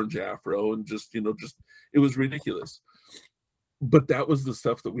big orange afro, and just it was ridiculous. But that was the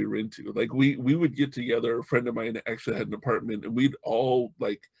stuff that we were into. Like we would get together. A friend of mine actually had an apartment, and we'd all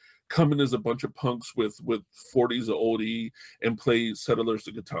like come in as a bunch of punks with 40s of oldie and play Settlers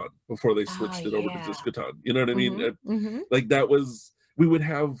of Catan before they switched it over to just Catan. You know what I mean? Like that was, we would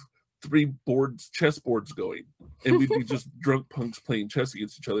have 3 chess boards going, and we'd be just drunk punks playing chess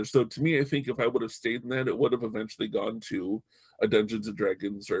against each other. So to me, I think if I would have stayed in that, it would have eventually gone to a Dungeons and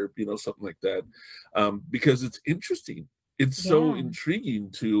Dragons, or something like that, because it's interesting. It's so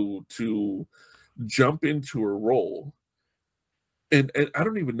intriguing to jump into a role. And I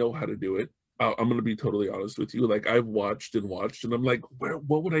don't even know how to do it. I'm going to be totally honest with you. Like I've watched, and I'm like,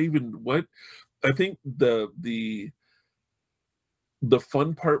 what would I even, what? I think the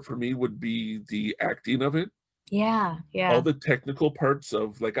fun part for me would be the acting of it. Yeah. All the technical parts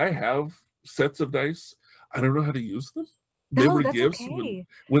of, like, I have sets of dice. I don't know how to use them. They No, were that's gifts. okay.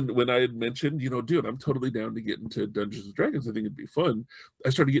 When I had mentioned, dude, I'm totally down to get into Dungeons and Dragons. I think it'd be fun. I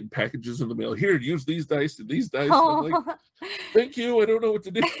started getting packages in the mail. Here, use these dice and these dice. And I'm like, thank you. I don't know what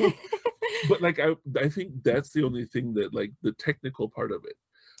to do. But like I think that's the only thing that, like, the technical part of it.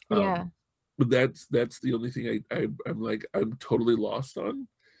 Yeah. But that's the only thing I'm like, I'm totally lost on.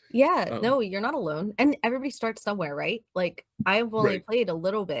 Yeah, no, you're not alone. And everybody starts somewhere, right? Like, I've only Right. played a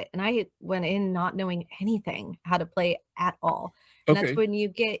little bit, and I went in not knowing anything how to play at all. And that's Okay. when you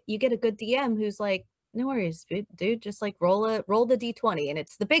get a good DM who's like, no worries, dude, just like roll the D20 and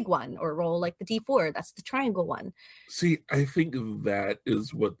it's the big one, or roll like the D4, that's the triangle one. See, I think that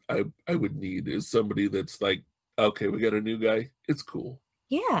is what I would need, is somebody that's like, okay, we got a new guy. It's cool.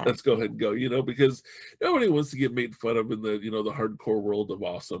 Yeah. Let's go ahead and go, because nobody wants to get made fun of in the, the hardcore world of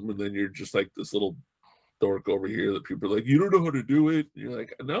awesome. And then you're just like this little dork over here that people are like, you don't know how to do it. And you're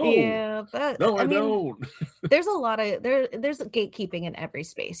like, no, Yeah, no, I I mean, don't. there's a lot of there's gatekeeping in every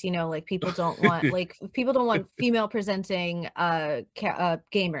space, like people don't want female presenting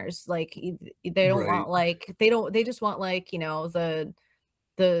gamers, like they don't Right. want like they just want like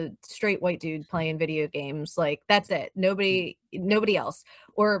the straight white dude playing video games, like that's it, nobody else.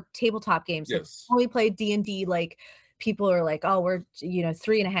 Or tabletop games, like Yes. only play D&D, like people are like, oh, we're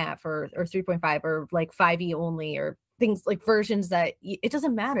 3.5 or 3.5 or like 5e only, or things like versions that it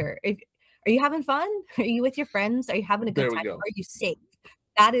doesn't matter. Are you having fun? Are you with your friends? Are you having a good There we time? go. Are you safe?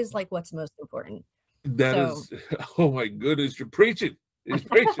 That is like what's most important. That So, is, oh my goodness, you're preaching. He's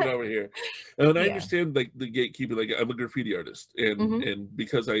preaching over here. And I yeah. understand, like, the gatekeeping. Like, I'm a graffiti artist, and and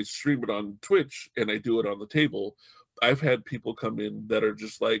because I stream it on Twitch and I do it on the table, I've had people come in that are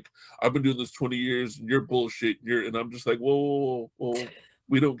just like, I've been doing this 20 years and you're bullshit. And I'm just like, whoa,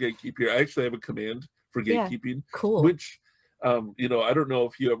 we don't gatekeep here. I actually have a command for Yeah, gatekeeping, cool. which, I don't know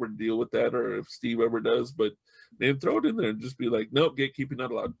if you ever deal with that or if Steve ever does, but man, throw it in there and just be like, nope, gatekeeping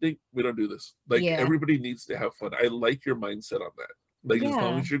not allowed. We don't do this. Like, Yeah. everybody needs to have fun. I like your mindset on that. Like, as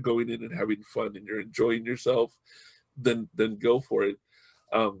long Yeah. as you're going in and having fun and you're enjoying yourself, then go for it.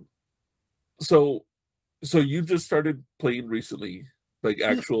 So you just started playing recently, like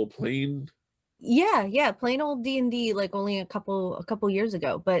actual playing? Yeah, plain old D&D, like only a couple years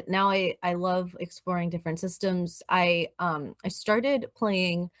ago, but now I love exploring different systems. I started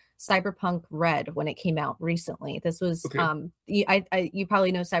playing Cyberpunk Red when it came out recently. This was Okay. you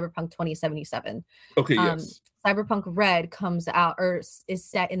probably know Cyberpunk 2077. Okay, yes. Cyberpunk Red comes out, or is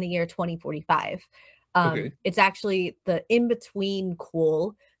set in the year 2045. Okay. It's actually the in-between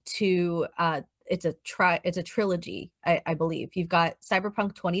to it's a trilogy, I believe. You've got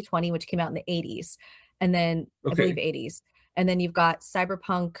Cyberpunk 2020, which came out in the 80s, and then I believe 80s. And then you've got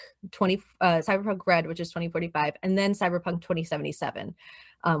Cyberpunk Red, which is 2045, and then Cyberpunk 2077,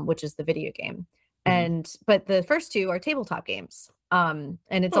 which is the video game. But the first two are tabletop games. And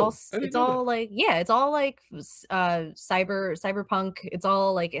it's all like, yeah, it's all like cyberpunk. It's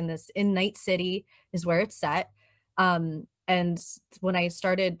all like in Night City is where it's set. And when I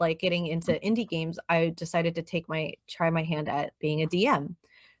started like getting into indie games, I decided to try my hand at being a DM.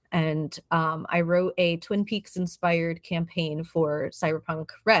 And I wrote a Twin Peaks inspired campaign for Cyberpunk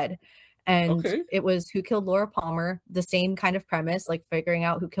Red. And it was Who Killed Laura Palmer, the same kind of premise, like figuring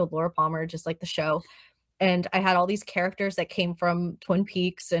out who killed Laura Palmer, just like the show. And I had all these characters that came from Twin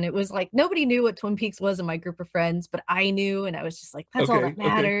Peaks, and it was like nobody knew what Twin Peaks was in my group of friends, but I knew, and I was just like, that's all that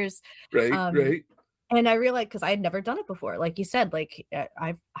matters. Right. And I realized, because I had never done it before, like you said, like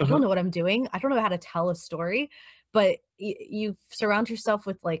I don't know what I'm doing. I don't know how to tell a story, but you surround yourself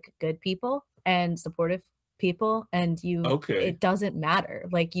with like good people and supportive people, and it doesn't matter.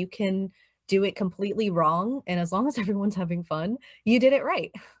 Like, you can do it completely wrong, and as long as everyone's having fun, you did it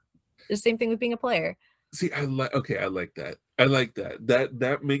right. The same thing with being a player. See, I like that. I like that.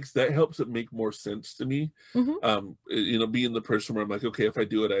 That helps it make more sense to me. Being the person where I'm like, okay, if I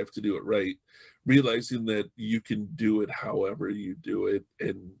do it, I have to do it right. Realizing that you can do it however you do it,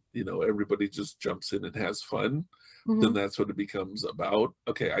 and everybody just jumps in and has fun, then that's what it becomes about.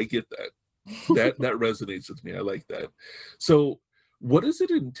 Okay, I get that. That resonates with me. I like that. So what does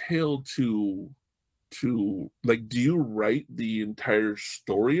it entail to like, do you write the entire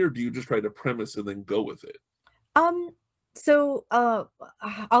story, or do you just write a premise and then go with it? So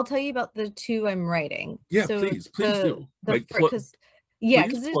I'll tell you about the two I'm writing. Yeah, so please do. Like, please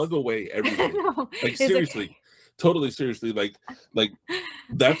plug away everything. Like, seriously, totally seriously. Like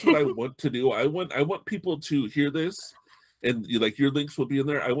that's what I want to do. I want people to hear this, and like, your links will be in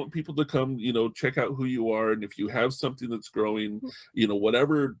there. I want people to come, check out who you are, and if you have something that's growing,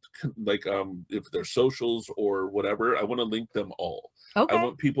 whatever, like if they're socials or whatever, I want to link them all. I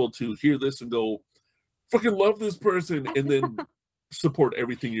want people to hear this and go, fucking love this person, and then support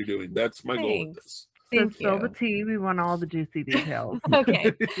everything you're doing. That's my goal with this. So spill the tea. We want all the juicy details.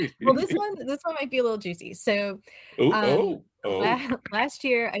 Okay. Well, this one might be a little juicy. So, last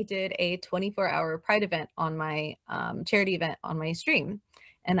year I did a 24-hour Pride event on my charity event on my stream,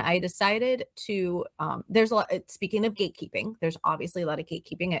 and I decided to. There's a lot. Speaking of gatekeeping, there's obviously a lot of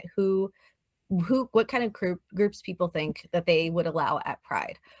gatekeeping at what kind of groups people think that they would allow at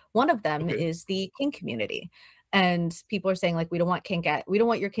Pride. One of them is the kink community. And people are saying, like, we don't want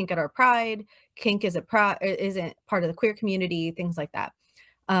your kink at our Pride. Kink isn't part of the queer community, things like that.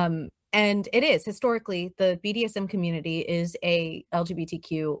 And it is historically, the BDSM community is a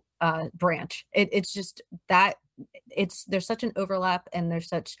LGBTQ branch. It's just that there's such an overlap, and there's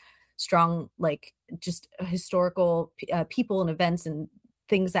such strong, like, just historical people and events and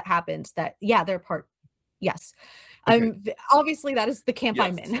things that happened that, yeah, they're part. Yes. Obviously that is the camp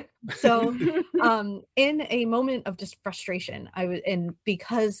I'm in. So in a moment of just frustration, and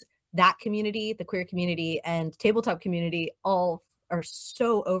because that community, the queer community and tabletop community, all are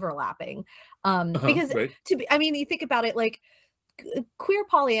so overlapping. Because you think about it, like, queer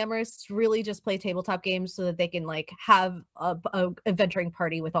polyamorous really just play tabletop games so that they can, like, have a adventuring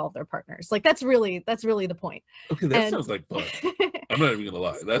party with all of their partners. Like, that's really the point. Okay, that sounds like fun. I'm not even gonna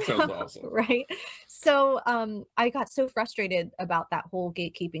lie, that sounds awesome. Right? So I got so frustrated about that whole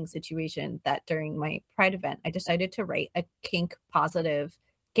gatekeeping situation that during my Pride event I decided to write a kink positive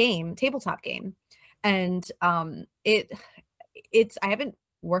tabletop game. And I haven't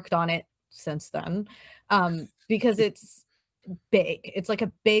worked on it since then, because it's big. It's like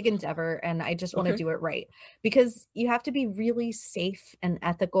a big endeavor, and I just want to do it right, because you have to be really safe and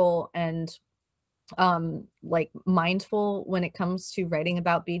ethical and like mindful when it comes to writing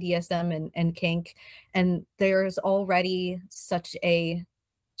about BDSM and kink. And there's already such a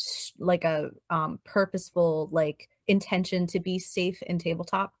purposeful, like, intention to be safe in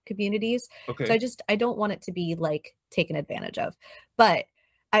tabletop communities. So I don't want it to be, like, taken advantage of. But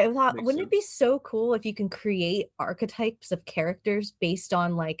I thought, wouldn't it be so cool if you can create archetypes of characters based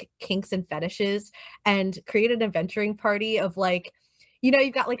on, like, kinks and fetishes, and create an adventuring party of, like,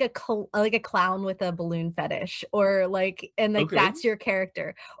 you've got like a clown with a balloon fetish, or like, and like that's your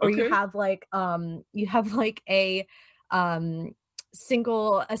character, or you have like a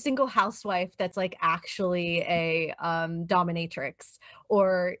single housewife that's, like, actually a dominatrix,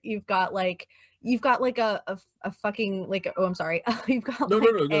 or you've got like a fucking, like, oh, I'm sorry. You've got no.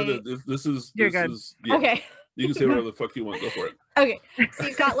 This is yeah. Okay. You can say whatever the fuck you want. Go for it. Okay. So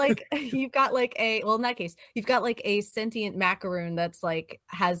you've got like well, in that case, you've got like a sentient macaroon that's like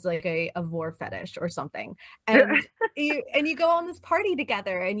has like a vor fetish or something. And you go on this party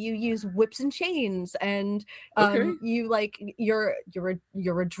together, and you use whips and chains, and you like you're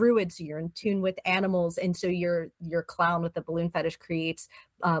a druid, so you're in tune with animals, and so your clown with the balloon fetish creates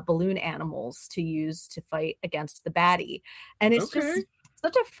balloon animals to use to fight against the baddie. And it's just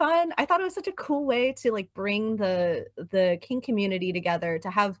I thought it was such a cool way to, like, bring the kink community together,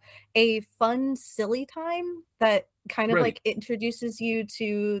 to have a fun, silly time that kind of like introduces you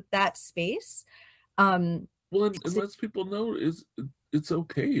to that space. Well, and lets people know it's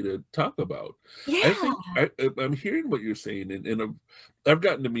okay to talk about. Yeah. I think I'm hearing what you're saying, and I've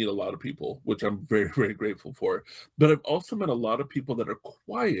gotten to meet a lot of people, which I'm very, very grateful for. But I've also met a lot of people that are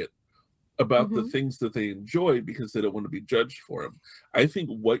quiet about the things that they enjoy because they don't want to be judged for them. I think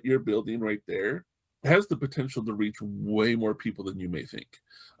what you're building right there has the potential to reach way more people than you may think.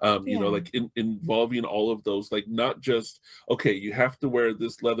 You know, like involving all of those, like, not just, okay, you have to wear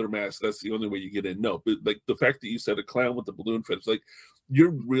this leather mask, that's the only way you get in. No, but like the fact that you said a clown with the balloon fetish, like,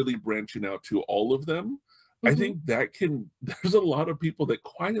 you're really branching out to all of them. I think there's a lot of people that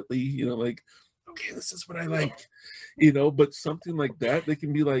quietly, you know, like, okay, this is what I like, you know, but something like that, they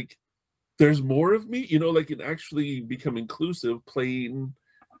can be like, there's more of me, you know, like, and actually become inclusive playing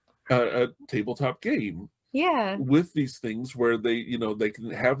a tabletop game. Yeah. With these things where they, you know, they can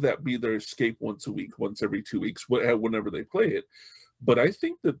have that be their escape once a week, once every 2 weeks, whenever they play it. But I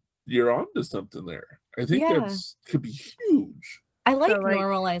think that you're onto something there. I think that's could be huge. I like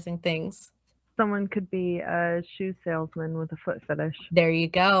normalizing things. Someone could be a shoe salesman with a foot fetish. There you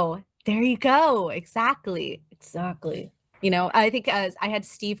go. Exactly. You know, I think I had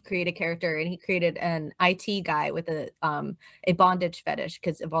Steve create a character, and he created an IT guy with a bondage fetish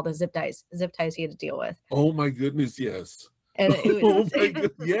because of all the zip ties he had to deal with. Oh my goodness, yes. And it was, oh my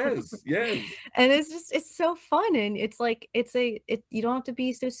goodness, yes. And it's so fun, and it's like you don't have to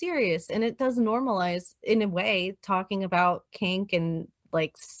be so serious, and it does normalize in a way talking about kink and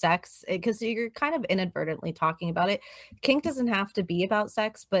like sex, because you're kind of inadvertently talking about it. Kink doesn't have to be about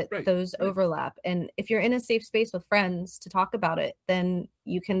sex, but those overlap. And if you're in a safe space with friends to talk about it, then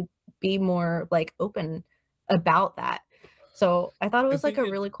you can be more like open about that. So I thought it was like a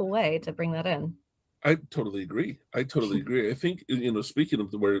really cool way to bring that in. I totally agree. I think, speaking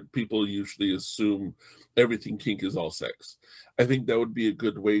of where people usually assume everything kink is all sex, I think that would be a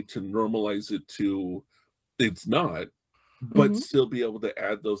good way to normalize it to it's not, but still be able to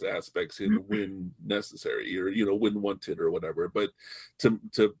add those aspects in when necessary, or when wanted or whatever. But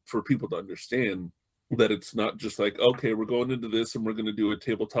for people to understand that it's not just like, okay, we're going into this and we're going to do a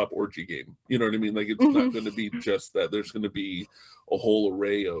tabletop orgy game. You know what I mean? Like, it's not going to be just that. There's going to be a whole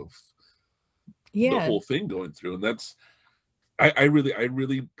array of the whole thing going through. And that's, I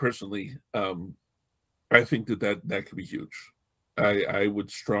really personally, I think that could be huge. I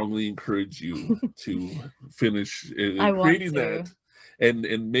would strongly encourage you to finish creating that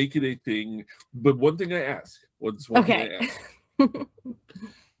and make it a thing. But one thing I ask,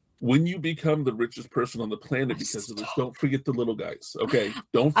 when you become the richest person on the planet because of this, don't forget the little guys, okay?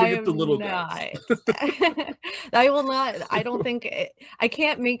 Don't forget the little guys. I will not. I don't think I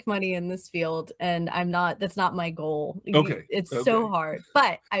can't make money in this field, and that's not my goal. Okay. It's so hard,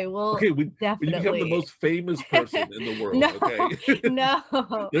 but I will when you become the most famous person in the world, okay? No.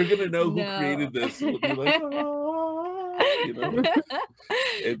 They're going to know who created this. They'll be like,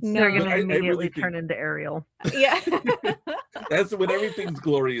 they're going to immediately turn into Ariel. Yeah. That's when everything's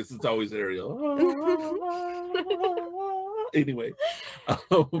glorious. It's always Ariel. Anyway,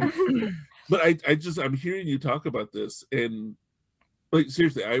 but I'm hearing you talk about this, and like,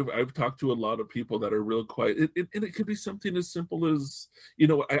 seriously, I've talked to a lot of people that are real quiet, and it could be something as simple as,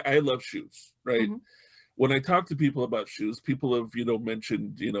 I love shoes, right? When I talk to people about shoes, people have,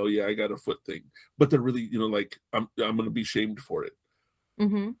 mentioned, yeah, I got a foot thing, but they're really, like, I'm going to be shamed for it.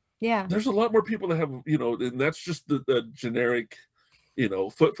 Yeah. There's a lot more people that have, and that's just the generic,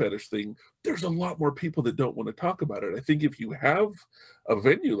 foot fetish thing. There's a lot more people that don't want to talk about it. I think if you have a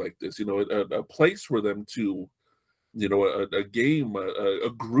venue like this, a place for them to, a game, a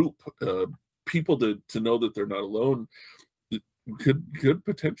group, people to know that they're not alone, it could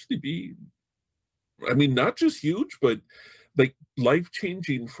potentially be, I mean, not just huge, but like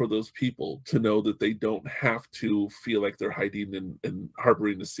life-changing for those people to know that they don't have to feel like they're hiding and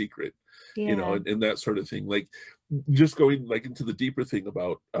harboring a secret, and that sort of thing. Like, just going like into the deeper thing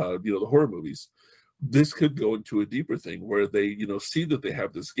about the horror movies, this could go into a deeper thing where they see that they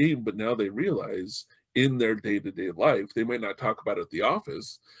have this game, but now they realize in their day-to-day life they might not talk about it at the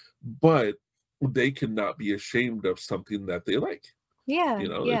office, but they cannot be ashamed of something that they like.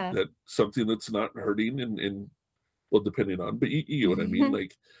 That something that's not hurting and well, depending on, but you know what I mean,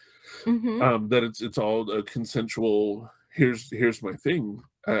 like, that it's all a consensual, here's my thing.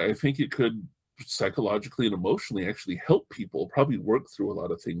 I think it could psychologically and emotionally actually help people probably work through a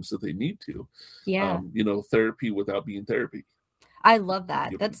lot of things that they need to. Therapy without being therapy. I love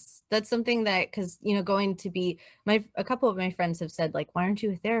that. That's something that, because going to be a couple of my friends have said, like, why aren't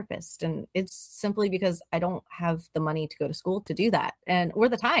you a therapist? And it's simply because I don't have the money to go to school to do that, or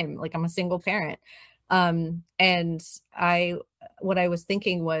the time. Like, I'm a single parent. And what I was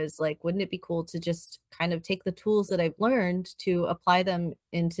thinking was, like, wouldn't it be cool to just kind of take the tools that I've learned to apply them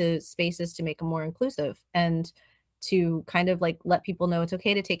into spaces to make them more inclusive, and to kind of like let people know it's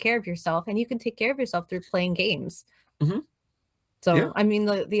okay to take care of yourself, and you can take care of yourself through playing games. So, I mean,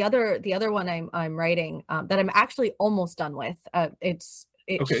 the other one I'm writing, that I'm actually almost done with.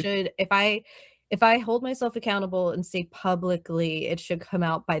 Should, if I hold myself accountable and say publicly it should come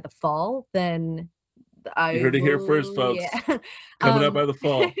out by the fall, then you heard it here first, folks. Coming out by the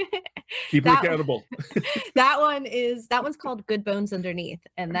fall. Keep it accountable. That one's called Good Bones Underneath,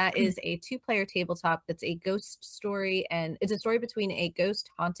 and that is a 2-player tabletop that's a ghost story, and it's a story between a ghost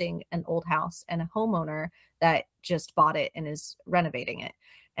haunting an old house and a homeowner that just bought it and is renovating it.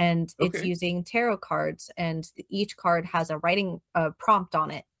 And it's using tarot cards, and each card has a writing prompt on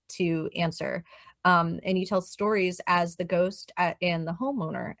it to answer. And you tell stories as the ghost and the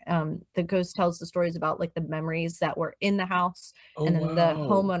homeowner. The ghost tells the stories about like the memories that were in the house, and then the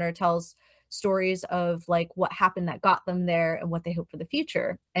homeowner tells stories of like what happened that got them there and what they hope for the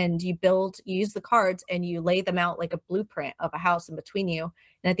future. And you use the cards and you lay them out like a blueprint of a house in between you.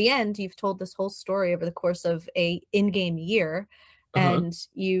 And at the end, you've told this whole story over the course of a in-game year. And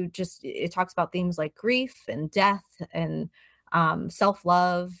it talks about themes like grief and death and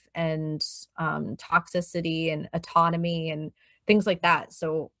self-love and toxicity and autonomy and things like that.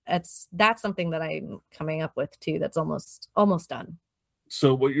 So that's something that I'm coming up with too. That's almost done.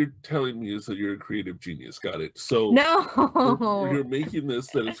 So what you're telling me is that you're a creative genius. Got it. So No. you're making this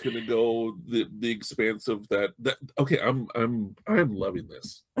that it's going to go the expanse of that. Okay, I'm loving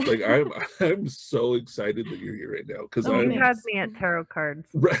this. Like I'm so excited that you're here right now because Oh, You I'm had thanks. me at tarot cards.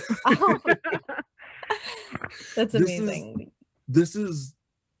 Oh, that's amazing. This is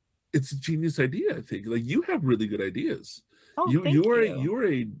it's a genius idea. I think like you have really good ideas. Oh, You thank you.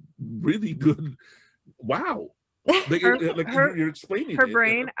 you're a really good. Wow. Like, Her you're explaining Her it.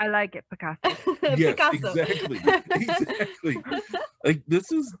 brain, I like it, Picasso. Yes, Picasso. exactly. Like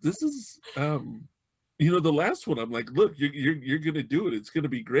this is the last one I'm like, look, you're gonna do it. It's gonna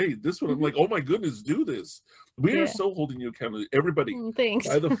be great. This one I'm like, oh my goodness, do this. We are Yeah. so holding you accountable. Everybody Thanks.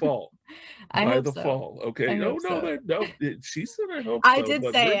 by the fall. I By hope the so. fall. Okay. I No, hope no, so. no. She said I hope I so. did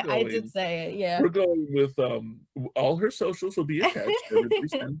But say it. I did say it. Yeah. we're going with all her socials will be attached. Everybody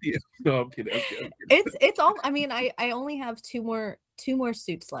send DM. No, I'm kidding. It's all. I mean, I only have two more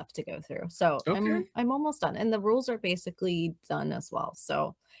suits left to go through, so Okay. I'm almost done, and the rules are basically done as well.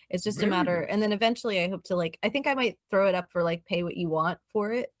 So it's just a Very matter, nice. and then eventually I hope to I think I might throw it up for pay what you want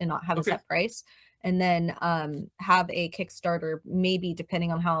for it and not have a Okay. set price, and then have a Kickstarter, maybe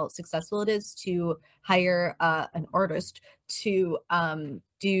depending on how successful it is, to hire an artist to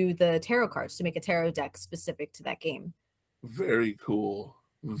do the tarot cards, to make a tarot deck specific to that game. Very cool.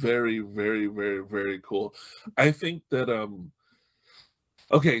 Very, very, very, very cool. I think that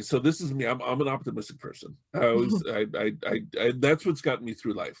okay, so this is me. I'm an optimistic person. I always I that's what's gotten me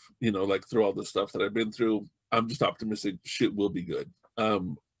through life. Like through all the stuff that I've been through. I'm just optimistic shit will be good.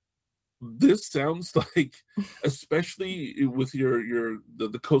 This sounds like, especially with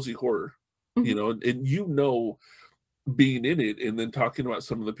the cozy horror, and being in it and then talking about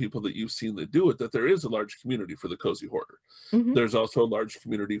some of the people that you've seen that do it, that there is a large community for the cozy horror. Mhm. There's also a large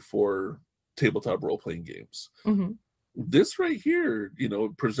community for tabletop role-playing games. Mhm. This right here,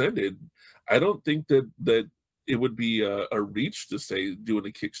 presented, I don't think that it would be a reach to say doing a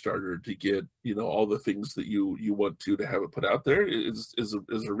Kickstarter to get, all the things that you want to have it put out there is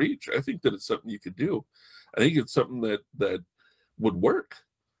a reach. I think that it's something you could do. I think it's something that would work.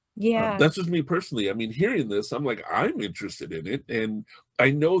 Yeah. That's just me personally. I mean, hearing this, I'm like, I'm interested in it. And I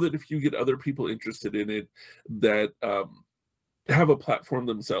know that if you get other people interested in it that have a platform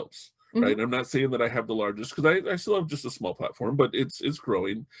themselves, right? Mhm. I'm not saying that I have the largest, because I still have just a small platform, but it's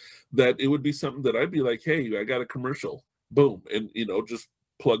growing, that it would be something that I'd be like, hey, I got a commercial, boom, and just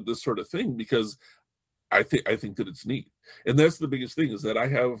plug this sort of thing, because I think that it's neat. And that's the biggest thing, is that I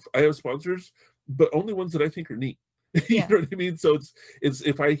have sponsors, but only ones that I think are neat. You Yeah. know what I mean? So it's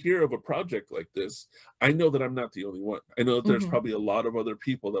if I hear of a project like this, I know that I'm not the only one. I know that there's Mhm. probably a lot of other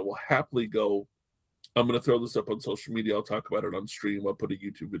people that will happily go, I'm going to throw this up on social media. I'll talk about it on stream. I'll put a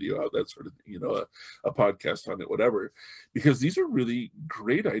YouTube video out, that sort of thing, a podcast on it, whatever, because these are really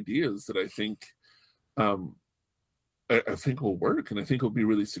great ideas that I think, I think will work, and I think will be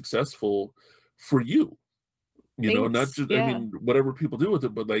really successful for you. Not Thanks. just, I Yeah. mean, whatever people do with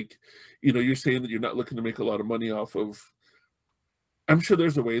it, but you're saying that you're not looking to make a lot of money off of. I'm sure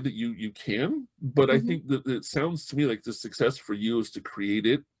there's a way that you can, but I Mhm. think that it sounds to me like the success for you is to create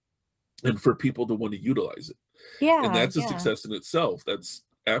it and for people to want to utilize it. And Yeah. that's a Yeah. success in itself. That's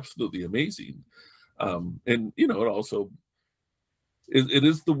absolutely amazing. And it also it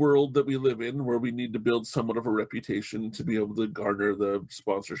is the world that we live in, where we need to build somewhat of a reputation to be able to garner the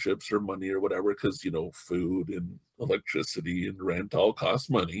sponsorships or money or whatever, because food and electricity and rent all cost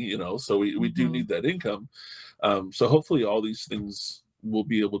money, so we do Mhm. need that income. So hopefully all these things will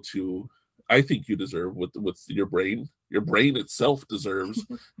be able to, I think you deserve, with your brain itself deserves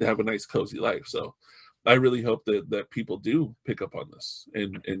to have a nice cozy life. So I really hope that people do pick up on this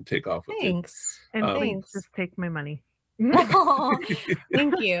and take off with it. Thanks. And please Thanks. just take my money. Oh,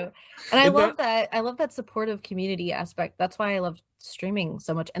 thank you. And I And love that. I love that supportive community aspect. That's why I love streaming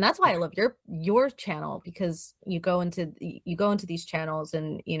so much. And that's why I love your channel, because you go into these channels,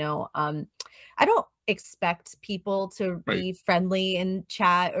 and I don't expect people to Right. be friendly in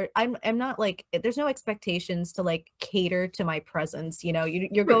chat, or I'm not there's no expectations to cater to my presence. You're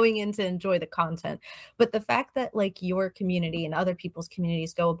Right. going in to enjoy the content. But the fact that your community and other people's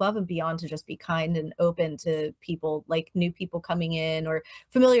communities go above and beyond to just be kind and open to people, new people coming in or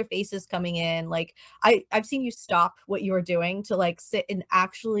familiar faces coming in, I've seen you stop what you're doing to sit and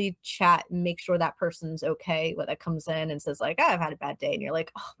actually chat and make sure that person's okay when that comes in and says I've had a bad day, and you're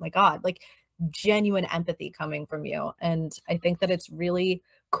like, oh my God, genuine empathy coming from you. And I think that it's really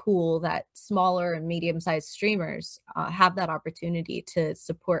cool that smaller and medium-sized streamers have that opportunity to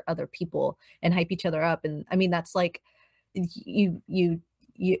support other people and hype each other up. And I mean, that's you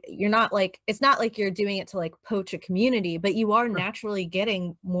you're not like, it's not like you're doing it to like poach a community, but you are naturally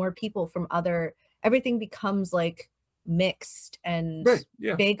getting more people from everything becomes like mixed and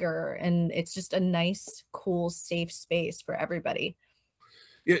bigger, and it's just a nice, cool, safe space for everybody.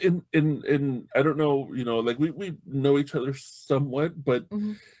 Yeah, and I don't know, like we know each other somewhat, but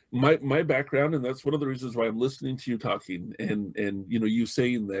my background, and that's one of the reasons why I'm listening to you talking, and you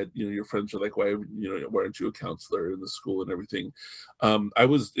saying that your friends are like, why aren't you a counselor in the school and everything. I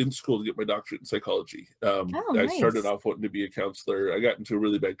was in school to get my doctorate in psychology. I started off wanting to be a counselor. I got into a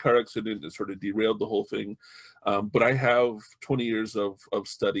really bad car accident that sort of derailed the whole thing. But I have 20 years of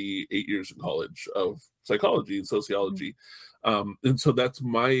study, 8 years in college of psychology and sociology. And so that's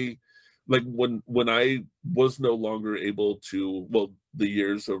my, like, when I was no longer able to, well, the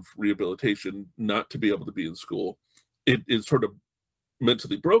years of rehabilitation, not to be able to be in school, it sort of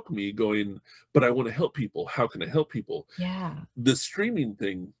mentally broke me, going, but I want to help people. How can I help people? Yeah. The streaming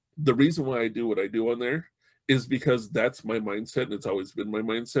thing, the reason why I do what I do on there is because that's my mindset, and it's always been my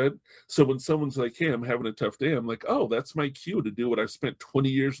mindset. So when someone's like, hey, I'm having a tough day, I'm like, oh, that's my cue to do what I've spent 20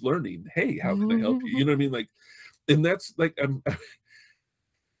 years learning. Hey, how can I help you? You know what I mean? Like, and that's like, I'm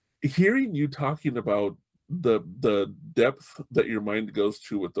hearing you talking about the depth that your mind goes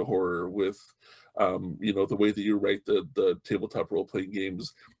to with the horror, with the way that you write the tabletop role-playing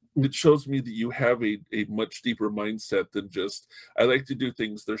games. It shows me that you have a much deeper mindset than just, I like to do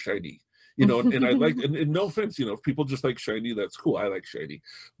things, they're shiny. And I like, and no offense, if people just like shiny, that's cool. I like shiny,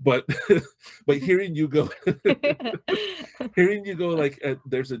 but hearing you go, like,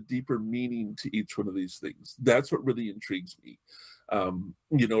 there's a deeper meaning to each one of these things. That's what really intrigues me.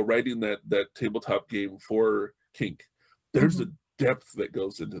 Writing that tabletop game for kink, there's a depth that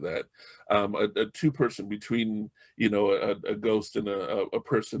goes into that. A two-person between, a ghost and a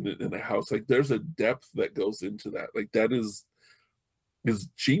person in a house, like there's a depth that goes into that. Like that is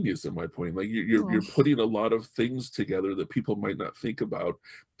genius in my point. Like you're putting a lot of things together that people might not think about,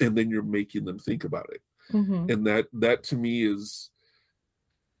 and then you're making them think about it. And that to me is,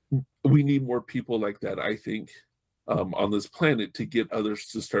 we need more people like that, I think, on this planet, to get others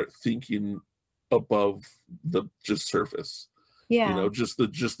to start thinking above the just surface. Just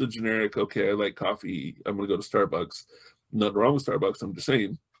the generic, okay, I like coffee, I'm gonna go to Starbucks. Nothing wrong with Starbucks, I'm just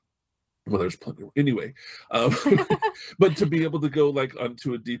saying. Well, there's plenty anyway. But to be able to go like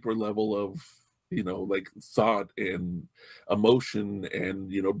onto a deeper level of, like thought and emotion, and,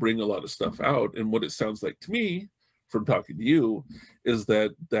 bring a lot of stuff out. And what it sounds like to me from talking to you is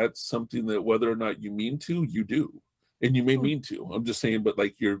that that's something that, whether or not you mean to, you do. And you may mean to, I'm just saying, but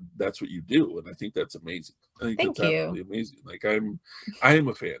like that's what you do. And I think that's amazing. I think that's absolutely amazing. Like I am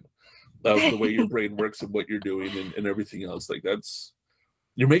a fan of the way your brain works and what you're doing and everything else. Like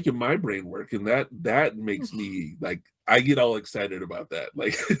you're making my brain work, and that makes me, like, I get all excited about that.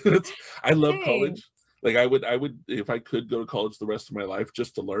 Like I love college. Like I would, if I could go to college the rest of my life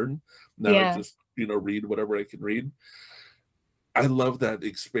just to learn. Now I just, read whatever I can read. I love that,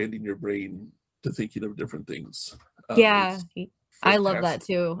 expanding your brain to thinking of different things. I love that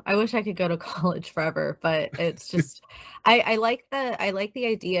too. I wish I could go to college forever, but it's just, I like the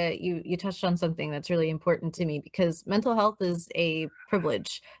idea. You touched on something that's really important to me, because mental health is a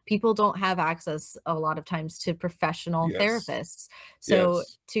privilege. People don't have access a lot of times to professional therapists. So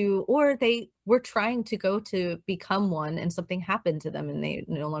or they were trying to go to become one, and something happened to them and they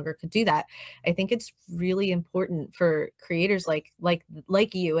no longer could do that. I think it's really important for creators like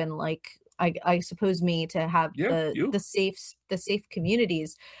you, and like, I suppose me, to have the safe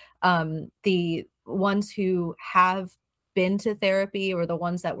communities, the ones who have been to therapy, or the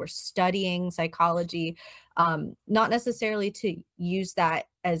ones that were studying psychology, not necessarily to use that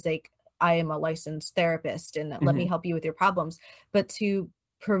as like, I am a licensed therapist and let me help you with your problems, but to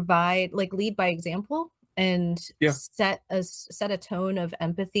provide, like, lead by example, and set a tone of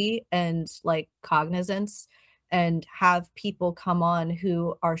empathy and like cognizance, and have people come on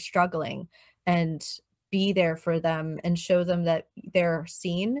who are struggling, and be there for them and show them that they're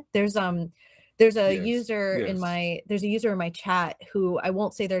seen. There's a user in my chat who, I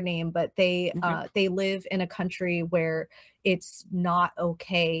won't say their name, but they live in a country where it's not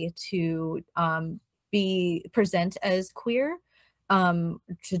okay to present as queer, to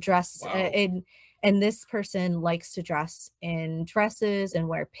dress in. And this person likes to dress in dresses and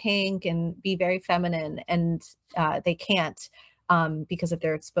wear pink and be very feminine, and they can't. because if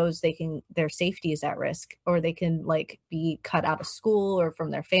they're exposed, their safety is at risk, or they can like be cut out of school or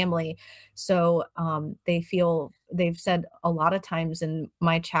from their family. So they've said a lot of times in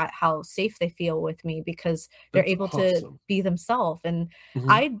my chat how safe they feel with me because they're able to be themselves. And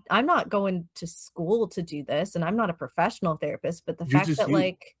I'm not going to school to do this, and I'm not a professional therapist, but the fact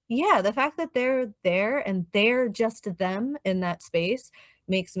that they're there and they're just them in that space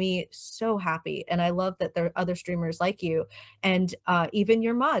makes me so happy. And I love that there are other streamers like you, and even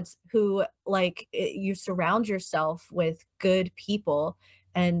your mods who you surround yourself with good people,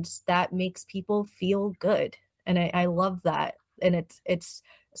 and that makes people feel good. And I love that. And it's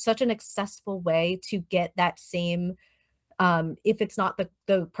such an accessible way to get that same, if it's not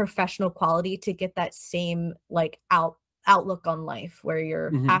the professional quality, to get that same outlook on life where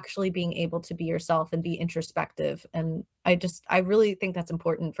you're actually being able to be yourself and be introspective. And I really think that's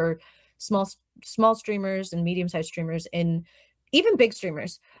important for small streamers and medium-sized streamers, and even big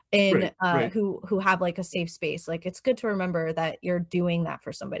streamers who have like a safe space. Like, it's good to remember that you're doing that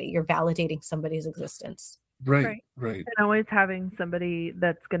for somebody. You're validating somebody's existence. Right. And always having somebody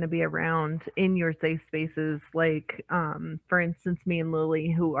that's going to be around in your safe spaces, like for instance, me and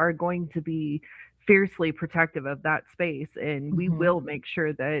Lily, who are going to be fiercely protective of that space, and we will make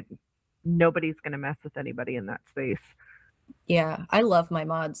sure that nobody's going to mess with anybody in that space. Yeah, I love my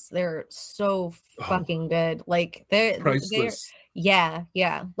mods. They're so fucking good. Like they're priceless. Yeah.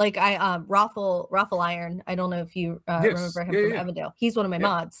 Like Raffle Iron. I don't know if you remember him from Evandale. He's one of my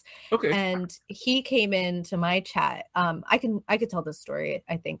mods. Okay. And he came into my chat. I could tell this story,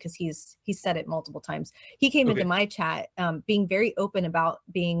 I think, because he's said it multiple times. He came into my chat being very open about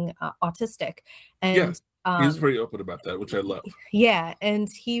being autistic. And he's very open about that, which I love. Yeah. And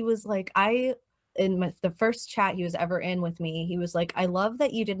he was like, the first chat he was ever in with me, he was like, I love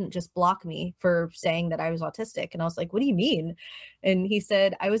that you didn't just block me for saying that I was autistic. And I was like, what do you mean? And he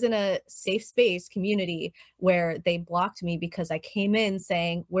said, I was in a safe space community where they blocked me because I came in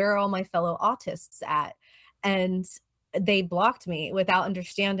saying, where are all my fellow autists at? And they blocked me without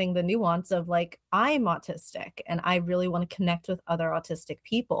understanding the nuance of like, I'm autistic and I really want to connect with other autistic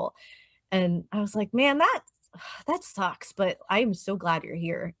people. And I was like, man, that sucks, but I'm so glad you're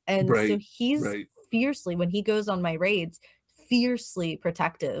here. And so he's fiercely, when he goes on my raids, fiercely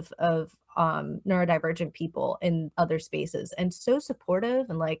protective of neurodivergent people in other spaces, and so supportive,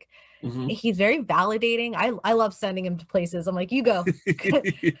 and like he's very validating. I love sending him to places. I'm like, you go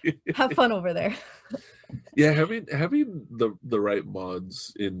have fun over there. Yeah, having the right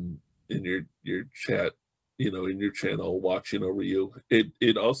mods in your chat, in your channel, watching over you,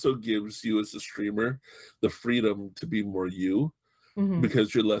 it also gives you as a streamer the freedom to be more you,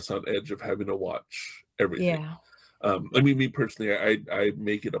 because you're less on edge of having to watch everything. I mean, me personally, I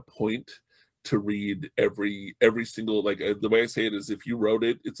make it a point to read every single, like the way I say it is, if you wrote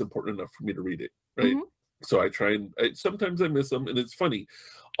it, it's important enough for me to read it, right? So I try, and sometimes I miss them, and it's funny,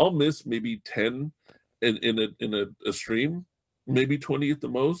 I'll miss maybe 10 in a stream, maybe 20 at the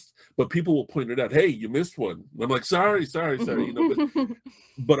most, but people will point it out. Hey, you missed one. And I'm like, sorry.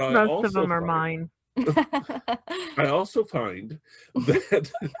 But I most of them are mine. I also find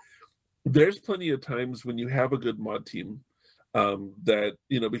that there's plenty of times when you have a good mod team, that,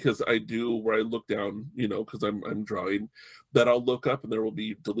 because I do, where I look down, because I'm drawing, that I'll look up and there will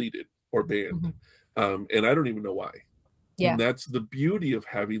be deleted or banned. And I don't even know why. And that's the beauty of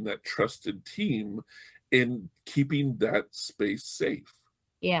having that trusted team in keeping that space safe.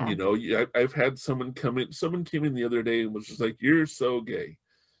 I've had someone come in. Someone came in the other day and was just like, "You're so gay,"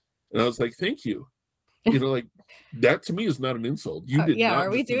 and I was like, "Thank you." Like, that to me is not an insult. You did not. Are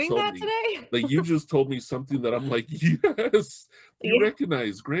we doing that me. Today? Like, you just told me something that I'm like, yes, you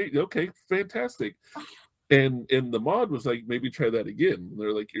recognize. Great, okay, fantastic. And the mod was like, maybe try that again. And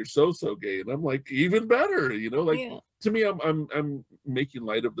they're like, you're so gay, and I'm like, even better. To me, I'm making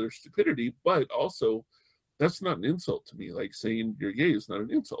light of their stupidity, but also, that's not an insult to me. Like, saying you're gay is not an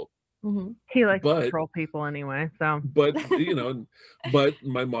insult. He likes to troll people anyway, so. But but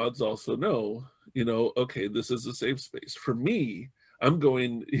my mods also know, okay, this is a safe space for me. I'm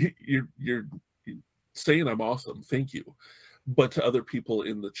going. You're saying I'm awesome. Thank you. But to other people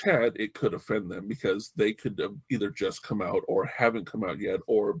in the chat, it could offend them because they could have either just come out or haven't come out yet,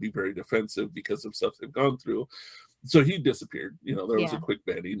 or be very defensive because of stuff they've gone through. So he disappeared. There was a quick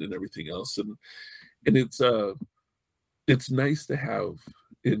banning and everything else, and it's nice to have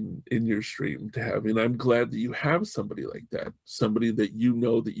in your stream to have, and I'm glad that you have somebody like that, somebody that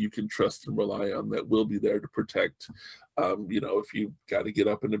that you can trust and rely on, that will be there to protect. If you got to get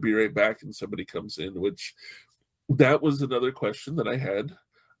up and to be right back and somebody comes in, which that was another question that I had.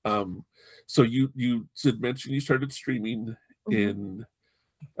 So you mentioned you started streaming in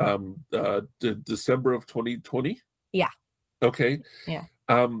December of 2020. Yeah. Okay. Yeah.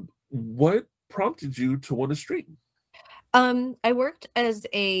 What prompted you to want to stream? I worked as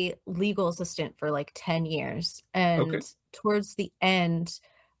a legal assistant for like 10 years, and towards the end,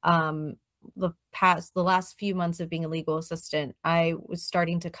 the last few months of being a legal assistant, I was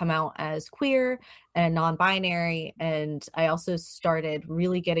starting to come out as queer and non-binary, and I also started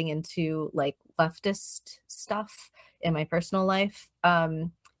really getting into like leftist stuff in my personal life,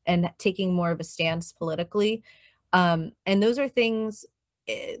 and taking more of a stance politically. And those are things.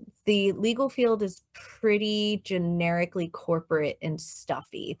 The legal field is pretty generically corporate and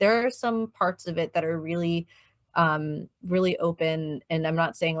stuffy. There are some parts of it that are really really open, and I'm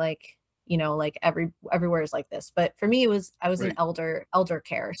not saying like, you know, like everywhere is like this, but for me I was an elder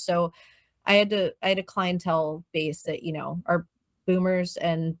care, so I had a clientele base that, you know, are boomers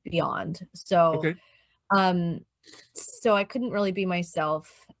and beyond. So so I couldn't really be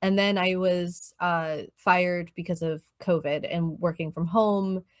myself. And then I was fired because of COVID, and working from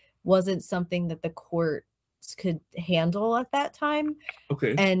home wasn't something that the courts could handle at that time.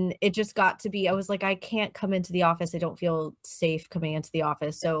 And it just got to be, I was like, I can't come into the office. I don't feel safe coming into the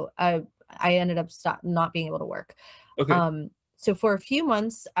office. So I ended up not being able to work. So for a few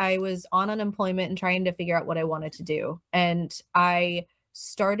months, I was on unemployment and trying to figure out what I wanted to do. And I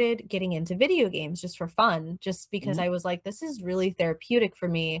started getting into video games just for fun, just because I was like, this is really therapeutic for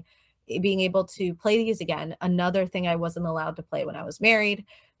me, being able to play these again. Another thing I wasn't allowed to play when I was married,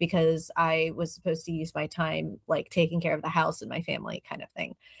 because I was supposed to use my time like taking care of the house and my family kind of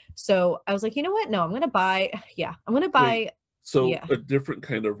thing. So I was like, you know what? No, I'm going to buy. A different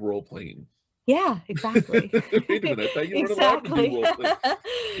kind of role playing. Yeah, exactly. Wait a minute, I thought you weren't allowed to do role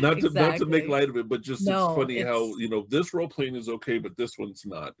playing. Not to make light of it, but just it's funny how, you know, this role playing is okay, but this one's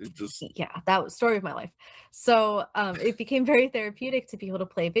not. It just that was the story of my life. So it became very therapeutic to be able to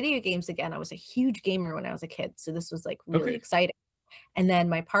play video games again. I was a huge gamer when I was a kid, so this was like really exciting. And then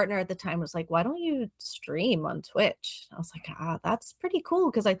my partner at the time was like, why don't you stream on Twitch? I was like, that's pretty cool,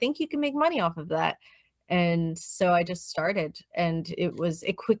 because I think you can make money off of that. And so I just started, and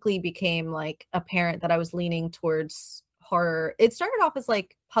it quickly became like apparent that I was leaning towards horror. It started off as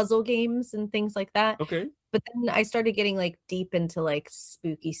like puzzle games and things like that. But then I started getting like deep into like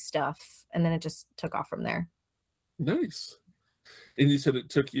spooky stuff, and then it just took off from there. Nice. And you said it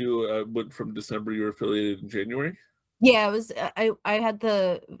took you went from December, you were affiliated in January? Yeah, it was I had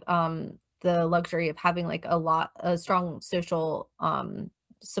the luxury of having like a strong social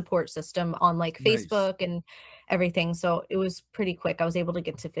support system on like Facebook and everything, so it was pretty quick. I was able to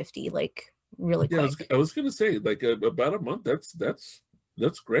get to 50 like really quick. I was gonna say like about a month.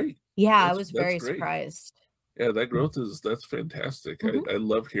 That's great. I was very surprised. Yeah, that growth that's fantastic. I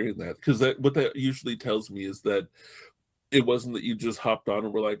love hearing that, because what that usually tells me is that it wasn't that you just hopped on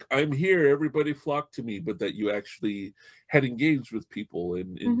and were like, I'm here, everybody flocked to me, but that you actually had engaged with people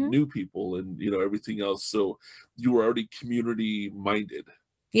and new people and, you know, everything else. So you were already community minded.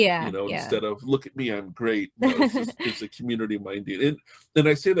 Instead of look at me, I'm great. No, it's a community minded. And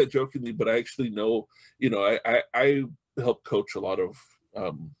I say that jokingly, but I actually know, you know, I help coach a lot of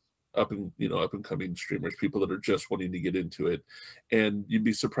up and coming streamers, people that are just wanting to get into it. And you'd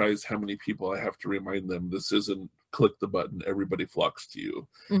be surprised how many people I have to remind them, this isn't click the button, everybody flocks to you.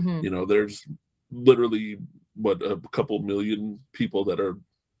 You know, there's literally a couple million people that are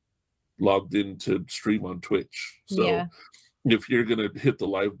logged in to stream on Twitch. So if you're going to hit the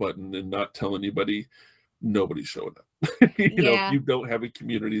live button and not tell anybody, nobody's showing up. If you don't have a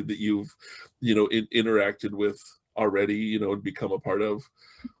community that you've, interacted with already, and become a part of,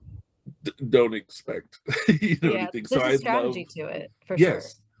 don't expect, anything. There's a strategy to it, for sure.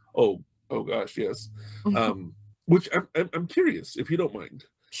 Oh gosh, yes. Which I'm curious, if you don't mind.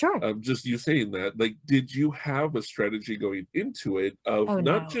 Sure. Just you saying that, like, did you have a strategy going into it of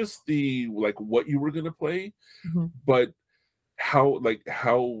not just the what you were going to play, but how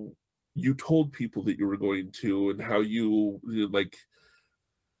you told people that you were going to, and how you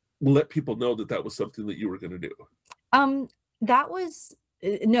let people know that was something that you were going to do? That was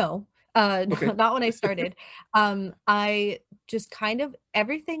no. Not when I started. I just kind of,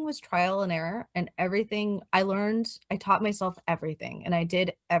 everything was trial and error, and everything I learned, I taught myself everything, and I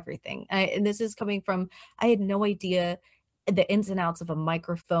did everything. And this is coming from, I had no idea the ins and outs of a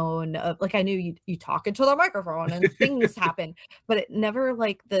microphone. I knew you talk into the microphone and things happen, but it never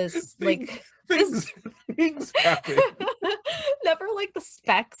things happen. never like the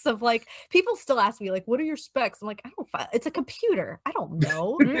specs of like people still ask me like, what are your specs? I'm like, it's a computer. I don't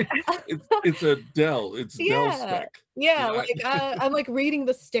know. it's a Dell. It's Dell spec. Yeah, like I'm like reading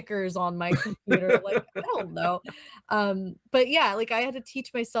the stickers on my computer. Like, I don't know. But yeah, like I had to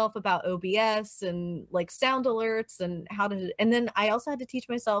teach myself about OBS and like sound alerts and and then I also had to teach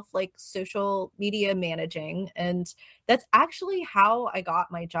myself like social media managing. And that's actually how I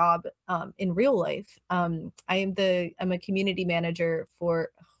got my job in real life. I'm a community manager for,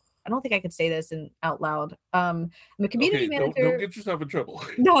 I don't think I could say this out loud. I'm a community manager. Don't get yourself in trouble.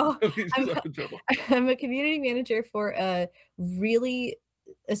 No, I'm a community manager for a really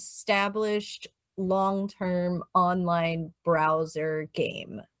established long-term online browser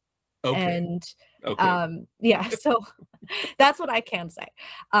game. Okay. And yeah, so that's what I can say.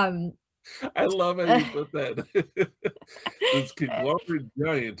 I love how you put that. This conglomerate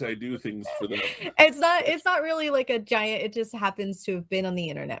giant, I do things for them. It's not really like a giant, it just happens to have been on the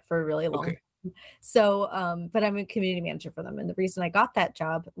internet for a really long time. So but I'm a community manager for them, and the reason I got that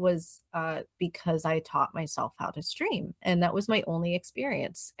job was because I taught myself how to stream, and that was my only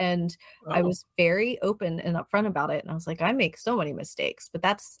experience. And I was very open and upfront about it, and I was like, I make so many mistakes, but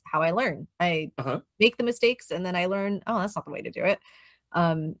that's how I learn. I make the mistakes, and then I learn, oh, that's not the way to do it.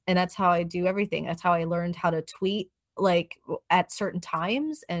 And that's how I do everything. That's how I learned how to tweet like at certain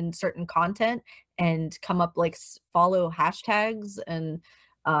times and certain content, and come up like follow hashtags and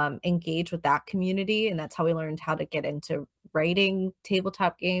engage with that community. And that's how we learned how to get into writing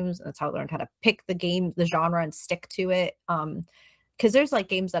tabletop games. And that's how I learned how to pick the genre and stick to it. Because there's like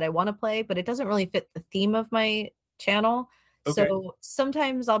games that I want to play, but it doesn't really fit the theme of my channel. So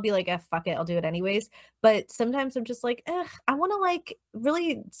sometimes I'll be like, fuck it, I'll do it anyways. But sometimes I'm just like, I want to like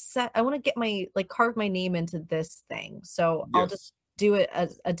really I want to get my like carve my name into this thing. So I'll just do it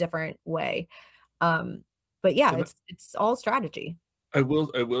as a different way. But yeah, it's all strategy. I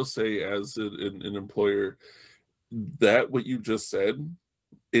will say, as an employer, that what you just said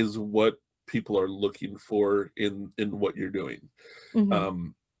is what people are looking for in what you're doing.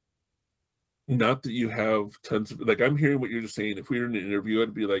 Not that you have tons of, like, I'm hearing what you're just saying. If we were in an interview,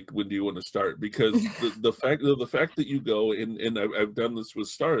 I'd be like, when do you want to start? Because the fact that you go, and I've done this with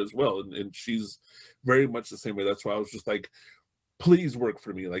Starr as well, and she's very much the same way. That's why I was just like, please work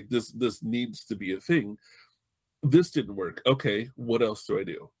for me. Like, this needs to be a thing. This didn't work. Okay, what else do I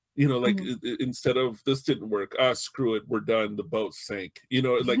do? You know, like instead of this didn't work, screw it, we're done, the boat sank. You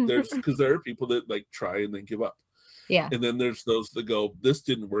know, like because there are people that like try and then give up. Yeah. And then there's those that go, this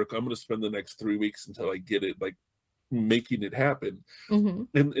didn't work, I'm going to spend the next 3 weeks until I get it, like making it happen. And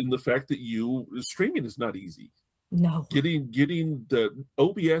the fact that streaming is not easy. No. Getting the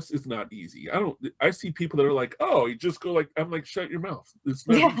OBS is not easy. I see people that are like, oh, you just go like, I'm like, shut your mouth. It's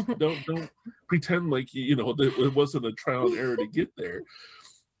not easy. Don't pretend like, you know, that it wasn't a trial and error to get there.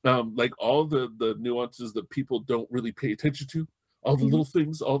 Like all the nuances that people don't really pay attention to, all the little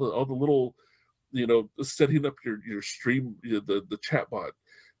things, all the little, you know, setting up your stream, you know, the chat bot,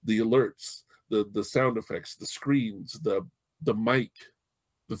 the alerts, the sound effects, the screens, the mic,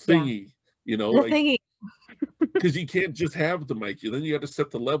 the thingy, you know, the like thingy. Because you can't just have the mic. Then you got to set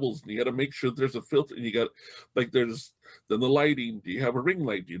the levels, and you got to make sure there's a filter, and you got like then the lighting. Do you have a ring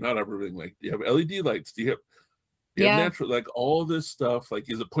light? Do you not have a ring light? Do you have LED lights? Do you have natural, like all this stuff? Like,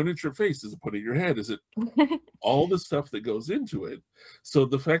 is it pointed at your face? Is it pointed at your head? Is it all the stuff that goes into it? So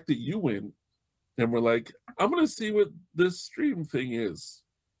the fact that you went and we're like, I'm gonna see what this stream thing is,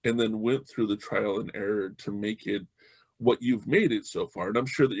 and then went through the trial and error to make it what you've made it so far. And I'm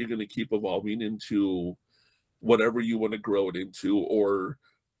sure that you're going to keep evolving into whatever you want to grow it into, or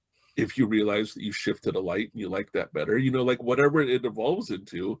if you realize that you shifted a light and you like that better, you know, like whatever it evolves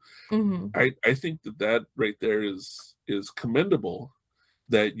into. I think that right there is commendable,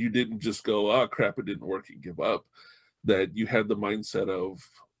 that you didn't just go, oh crap, it didn't work, and give up. That you had the mindset of,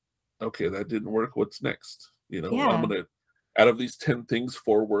 okay, that didn't work, what's next? You know, I'm gonna, out of these 10 things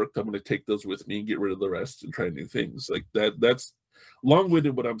 4 worked, I'm gonna take those with me and get rid of the rest and try new things. Like that's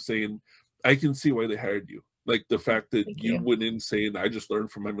long-winded what I'm saying. I can see why they hired you. Like the fact that you went in saying, I just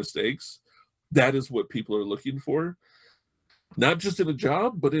learned from my mistakes. That is what people are looking for. Not just in a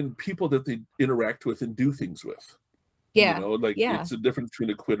job, but in people that they interact with and do things with. Yeah. You know, like it's a difference between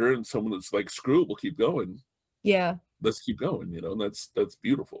a quitter and someone that's like, screw it, we'll keep going. Yeah. Let's keep going, you know, and that's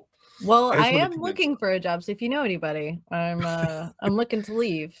beautiful. Well, I am looking for a job, so if you know anybody, I'm looking to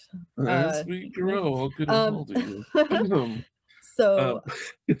leave. As we grow, I'll get a hold of you. So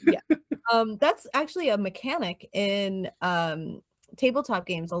that's actually a mechanic in tabletop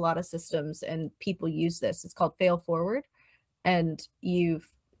games. A lot of systems and people use this. It's called fail forward. And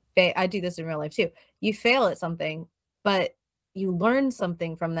I do this in real life too. You fail at something, but you learn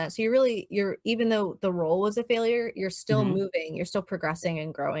something from that. So you're even though the role was a failure, you're still moving, you're still progressing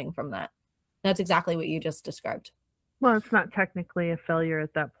and growing from that. That's exactly what you just described. Well, it's not technically a failure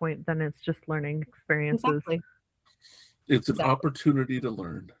at that point, then it's just learning experiences. Exactly. It's an opportunity to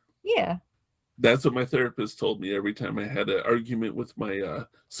learn. Yeah. That's what my therapist told me every time I had an argument with my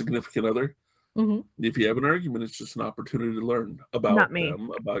significant other. If you have an argument, it's just an opportunity to learn about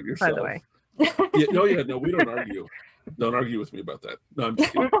them, about yourself. By the way. No, we don't argue. Don't argue with me about that. No, I'm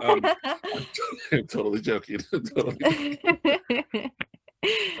just kidding. I'm totally joking.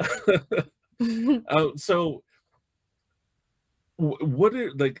 So, what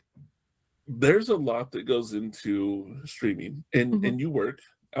are like? There's a lot that goes into streaming, and you work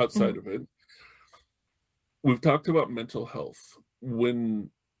outside of it. We've talked about mental health.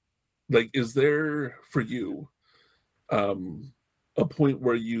 Is there for you a point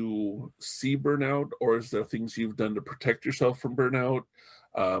where you see burnout, or is there things you've done to protect yourself from burnout,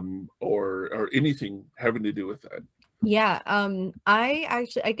 or anything having to do with that? Yeah,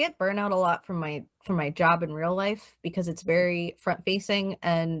 I get burnout a lot from my job in real life because it's very front facing,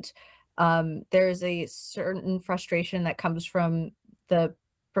 and there's a certain frustration that comes from the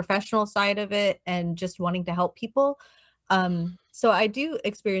professional side of it and just wanting to help people. So I do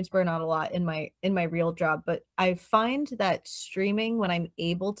experience burnout a lot in my real job, but I find that streaming when I'm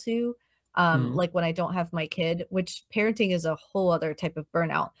able to, like when I don't have my kid, which parenting is a whole other type of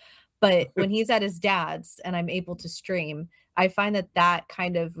burnout. But when he's at his dad's and I'm able to stream, I find that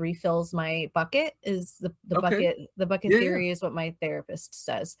kind of refills my bucket. Is the bucket theory is what my therapist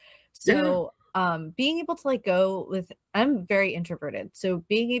says. So being able to I'm very introverted. So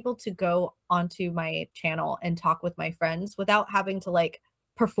being able to go onto my channel and talk with my friends without having to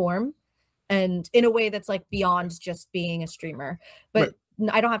perform, and in a way that's beyond just being a streamer, but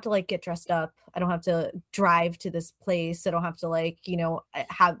I don't have to get dressed up. I don't have to drive to this place. I don't have to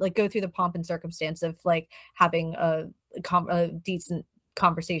have go through the pomp and circumstance of having a decent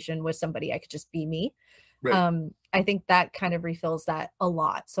conversation with somebody. I could just be me. Right. I think that kind of refills that a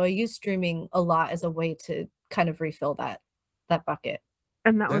lot. So I use streaming a lot as a way to kind of refill that bucket.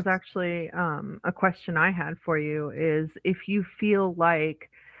 And that was actually a question I had for you, is if you feel like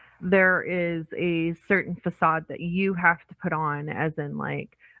there is a certain facade that you have to put on, as in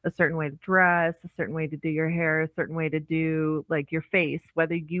a certain way to dress, a certain way to do your hair, a certain way to do your face,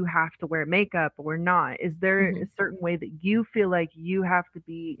 whether you have to wear makeup or not. Is there a certain way that you feel like you have to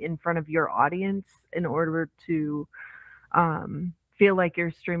be in front of your audience in order to feel like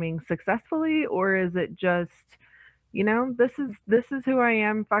you're streaming successfully? Or is it just, this is who I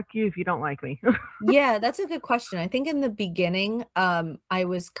am, fuck you if you don't like me? Yeah, that's a good question. I think in the beginning, I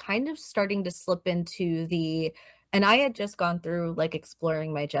was kind of starting to slip into and I had just gone through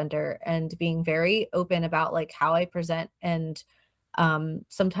exploring my gender and being very open about how I present. And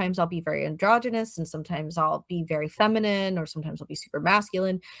sometimes I'll be very androgynous, and sometimes I'll be very feminine, or sometimes I'll be super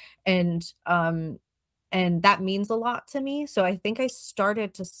masculine. And that means a lot to me. So I think I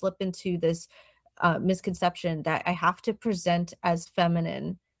started to slip into this misconception that I have to present as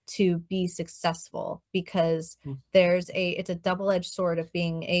feminine to be successful, because it's a double-edged sword of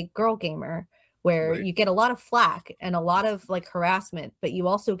being a girl gamer, where you get a lot of flack and a lot of harassment, but you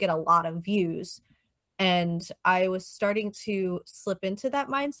also get a lot of views. And I was starting to slip into that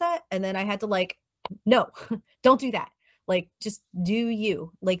mindset, and then I had to no, don't do that. Just do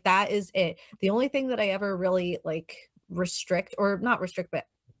you. That is it. The only thing that I ever really restrict, or not restrict, but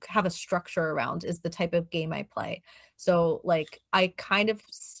have a structure around, is the type of game I play. So I kind of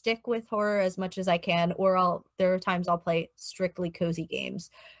stick with horror as much as I can, or there are times I'll play strictly cozy games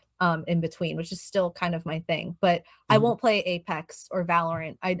in between, which is still kind of my thing. But I won't play Apex or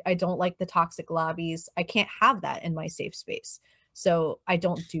Valorant. I don't like the toxic lobbies. I can't have that in my safe space. So I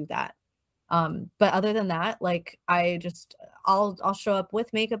don't do that. But other than that, I'll show up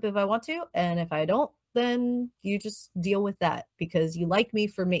with makeup if I want to, and if I don't, then you just deal with that, because you like me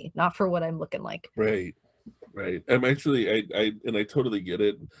for me, not for what I'm looking like. Right. I'm actually, I totally get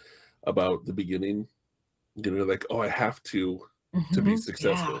it about the beginning, I have to be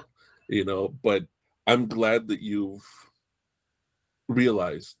successful, but I'm glad that you've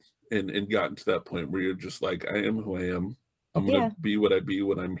realized and gotten to that point where you're just I am who I am. I'm going to be what I be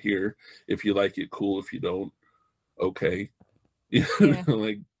when I'm here. If you like it, cool. If you don't, okay.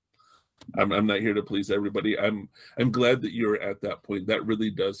 I'm not here to please everybody. I'm glad that you're at that point. That really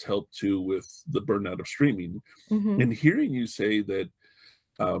does help too with the burnout of streaming. And hearing you say that,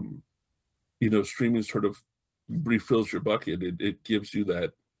 streaming sort of refills your bucket. It gives you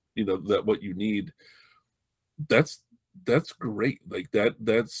that, that what you need. That's that's great. Like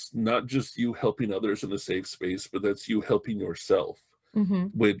that's not just you helping others in a safe space, but that's you helping yourself,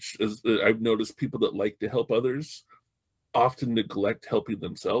 which is, I've noticed people that like to help others often neglect helping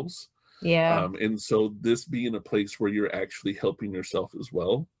themselves. Yeah. And so this being a place where you're actually helping yourself as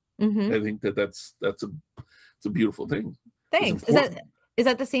well, I think that's a beautiful thing. Thanks. Is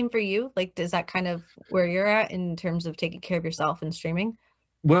that the same for you? Like, is that kind of where you're at in terms of taking care of yourself and streaming?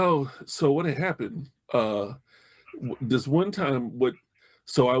 Well, so what had happened, this one time,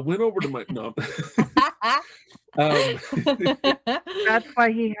 so I went over to my, no. That's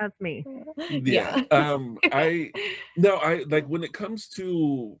why he has me. Yeah. I like when it comes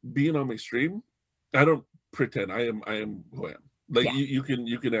to being on my stream, I don't pretend. I am who I am. Like you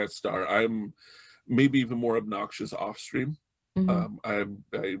can ask Starr. I'm maybe even more obnoxious off stream. I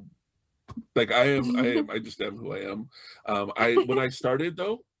just am who I am. When I started,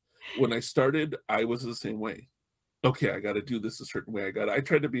 I was the same way. Okay, I got to do this a certain way. I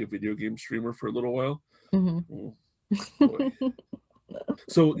tried to be a video game streamer for a little while. Boy.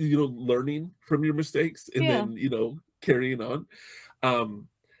 So, learning from your mistakes and then, carrying on.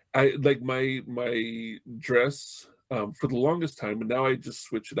 I like my dress for the longest time, and now I just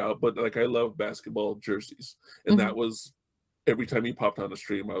switch it out. But like, I love basketball jerseys, and that was every time he popped on a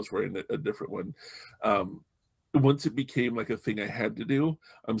stream, I was wearing a different one. Once it became like a thing I had to do,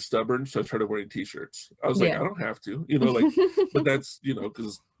 I'm stubborn, so I started wearing t-shirts. I was like, I don't have to, but that's,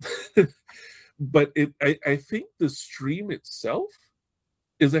 because, but I think the stream itself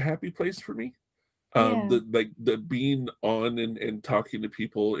is a happy place for me. The being on and talking to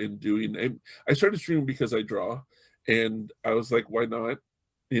people and I started streaming because I draw, and I was like, why not?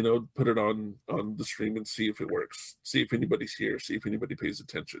 Put it on the stream and see if it works, see if anybody's here, see if anybody pays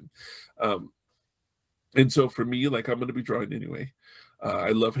attention. And so for me, like, I'm going to be drawing anyway. I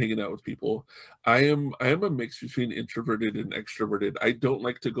love hanging out with people. I am a mix between introverted and extroverted. I don't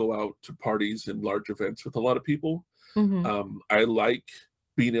like to go out to parties and large events with a lot of people. I like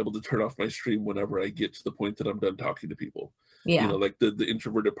being able to turn off my stream whenever I get to the point that I'm done talking to people. Like the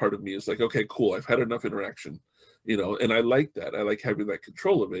introverted part of me is like, okay, cool, I've had enough interaction, and I like that. I like having that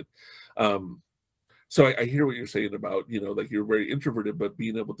control of it. So I hear what you're saying about, like, you're very introverted, but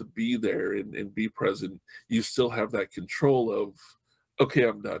being able to be there and be present, you still have that control of, okay,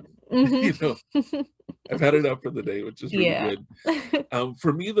 I'm done. I've had enough for the day, which is really good.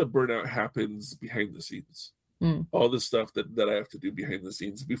 For me, the burnout happens behind the scenes. All the stuff that I have to do behind the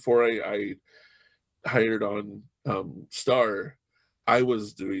scenes. Before I hired on Starr, I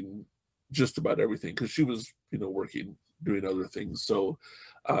was doing just about everything because she was, working, doing other things. So,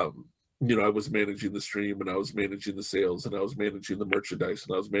 I was managing the stream, and I was managing the sales, and I was managing the merchandise,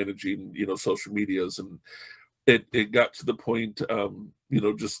 and I was managing, social medias. And it got to the point,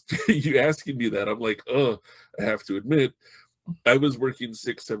 just you asking me that, I'm like, I have to admit, I was working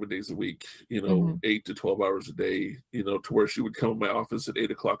 6-7 days a week, 8 to 12 hours a day, to where she would come in my office at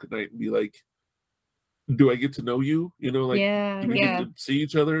 8 o'clock at night and be like, do I get to know you? Do we get to see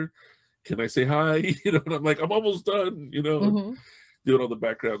each other? Can I say hi? And I'm like, I'm almost done, doing all the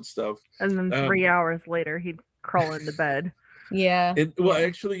background stuff. And then 3 hours later, he'd crawl into bed. And well, I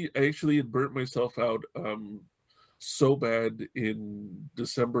actually had burnt myself out so bad in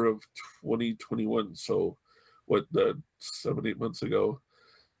December of 2021. So what, 7 months ago,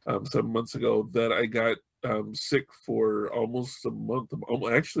 that I got sick for almost a month.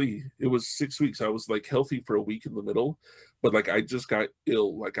 Actually, it was 6 weeks. I was like healthy for a week in the middle, but like I just got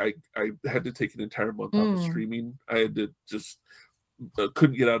ill. Like I had to take an entire month off of streaming. I had to just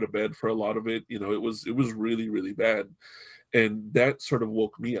couldn't get out of bed for a lot of it. It was really, really bad, and that sort of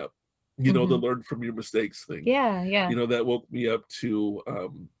woke me up. The learn from your mistakes thing. That woke me up to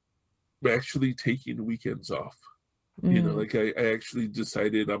actually taking weekends off. Like I actually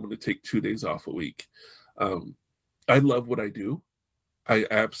decided I'm going to take 2 days off a week. I love what I do. I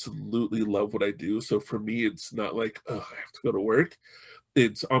absolutely love what I do. So for me, it's not like, oh, I have to go to work.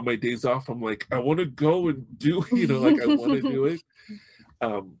 It's on my days off, I'm like, I want to go and do, like I want to do it.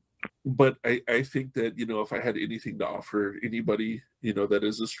 But I think that, if I had anything to offer anybody, that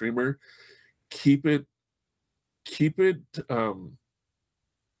is a streamer, keep it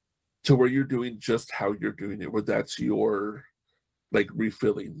to where you're doing just how you're doing it, where that's your like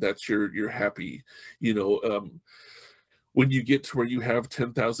refilling, that's you're happy. When you get to where you have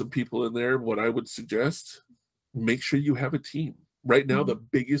 10,000 people in there, what I would suggest, make sure you have a team. Right now, the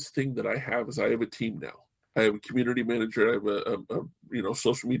biggest thing that I have is I have a team now. I have a community manager. I have a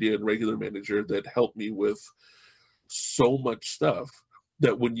social media and regular manager that help me with so much stuff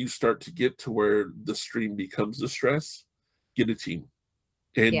that when you start to get to where the stream becomes the stress, get a team.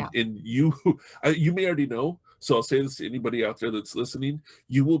 And you may already know, So I'll say this to anybody out there that's listening,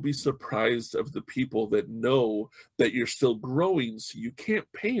 you will be surprised of the people that know that you're still growing, so you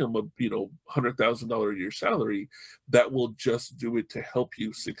can't pay them a $100,000 a year salary, that will just do it to help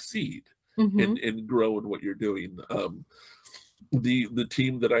you succeed and grow in what you're doing. The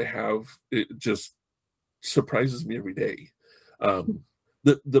team that I have, it just surprises me every day.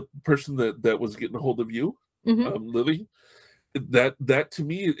 The person that was getting a hold of you, Lily, that to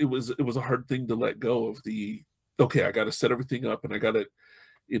me, it was a hard thing to let go of. Okay, I got to set everything up, and I got to,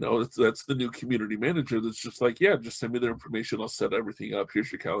 that's the new community manager that's just like, yeah, just send me their information, I'll set everything up,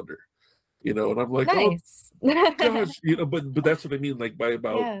 here's your calendar, and I'm like, nice. Oh gosh, but that's what I mean, like,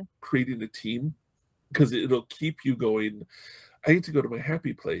 about creating a team, because it'll keep you going. I need to go to my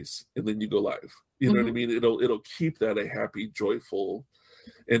happy place, and then you go live. You know what I mean? It'll keep that a happy, joyful,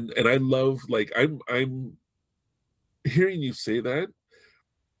 and I love, like, I'm hearing you say that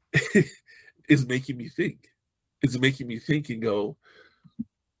is making me think. It's making me think and go,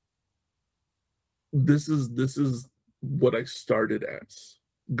 this is what I started as,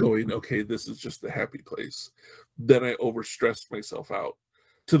 going, okay, this is just a happy place. Then I overstressed myself out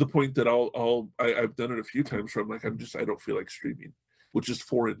to the point that I've done it a few times where I'm like, I don't feel like streaming, which is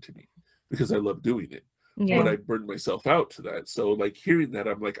foreign to me because I love doing it. But I burned myself out to that. So, like, hearing that,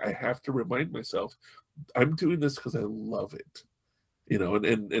 I'm like, I have to remind myself, I'm doing this because I love it,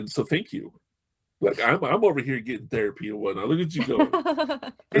 and so thank you. Like, I'm over here getting therapy and whatnot. Look at you going.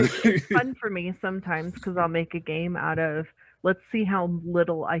 It's fun for me sometimes because I'll make a game out of, let's see how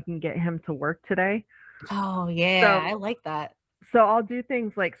little I can get him to work today. Oh yeah, I like that. So I'll do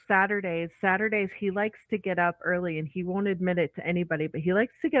things like Saturdays. Saturdays, he likes to get up early, and he won't admit it to anybody, but he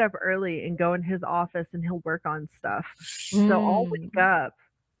likes to get up early and go in his office, and he'll work on stuff. So I'll wake up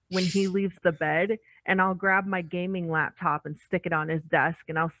when he leaves the bed, and I'll grab my gaming laptop and stick it on his desk,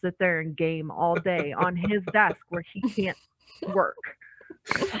 and I'll sit there and game all day on his desk where he can't work.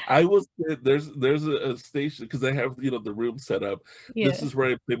 I will say there's a station, because I have the room set up. This is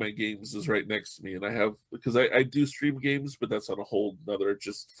where I play my games, is right next to me, and I have, because I do stream games, but that's on a whole another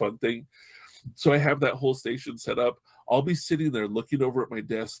just fun thing. So I have that whole station set up. I'll be sitting there looking over at my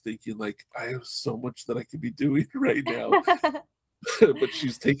desk thinking, like, I have so much that I could be doing right now. But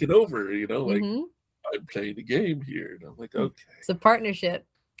she's taken over, like, I'm playing a game here, and I'm like, okay, it's a partnership.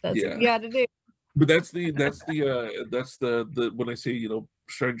 That's what you got to do. But that's the when I say,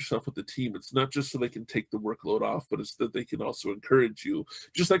 surround yourself with the team, it's not just so they can take the workload off, but it's that they can also encourage you,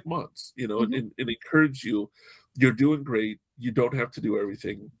 just like mods, and encourage you. You're doing great. You don't have to do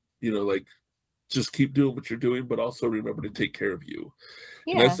everything, like, just keep doing what you're doing, but also remember to take care of you.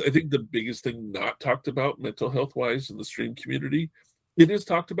 And that's, I think, the biggest thing not talked about mental health wise in the stream community. It is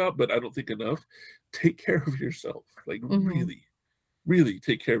talked about, but I don't think enough. Take care of yourself, like, really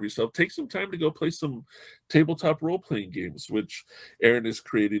take care of yourself. Take some time to go play some tabletop role-playing games, which Erin is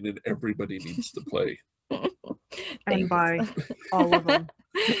creating and everybody needs to play. And buy all of them.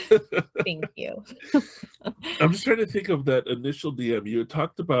 Thank you. I'm just trying to think of that initial DM. You had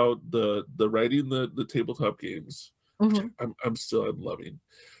talked about the writing the tabletop games, which I'm loving.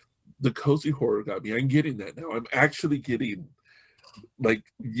 The cozy horror got me. I'm getting that now. I'm actually getting, like,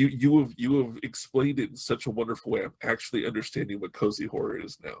 you have explained it in such a wonderful way. I'm actually understanding what cozy horror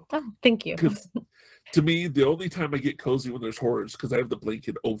is now. Oh, thank you. Because to me, the only time I get cozy when there's horror is because I have the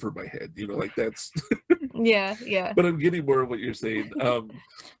blanket over my head. Like, that's yeah. But I'm getting more of what you're saying.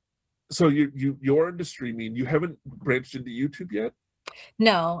 So you're into streaming. You haven't branched into YouTube yet?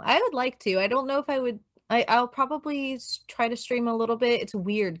 No, I would like to. I don't know if I would. I'll probably try to stream a little bit. It's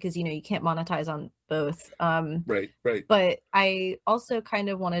weird because you can't monetize on both. Right. But I also kind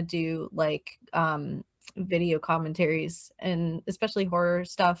of want to do, like, video commentaries, and especially horror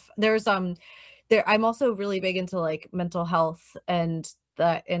stuff. I'm also really big into, like, mental health and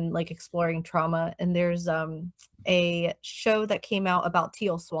like exploring trauma. And there's a show that came out about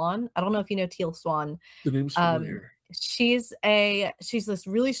Teal Swan. I don't know if you know Teal Swan. The name's familiar. She's this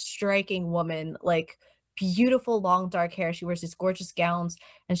really striking woman, like, beautiful long dark hair. She wears these gorgeous gowns,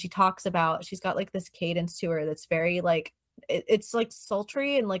 and she's got, like, this cadence to her that's very, like, it's like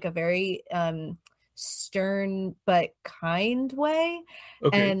sultry and, like, a very stern but kind way.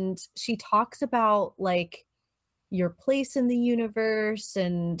 And she talks about, like, your place in the universe,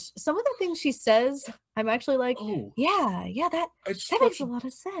 and some of the things she says, I'm actually like, that makes a lot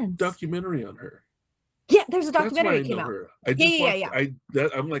of sense. Documentary on her. Yeah, there's a documentary that came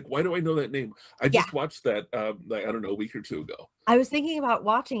out. I'm like, why do I know that name? I just watched that, like, I don't know, a week or two ago. I was thinking about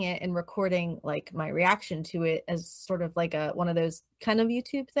watching it and recording, like, my reaction to it as sort of like one of those kind of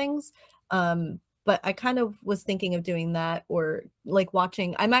YouTube things. but I kind of was thinking of doing that, or like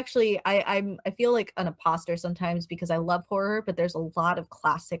watching. I feel like an imposter sometimes because I love horror, but there's a lot of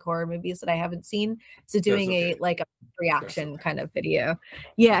classic horror movies that I haven't seen. So doing a reaction kind of video.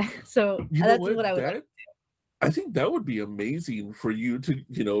 Yeah. So that's what I would like to do. I think that would be amazing for you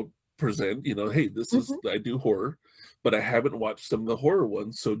to, present, hey, this is, I do horror, but I haven't watched some of the horror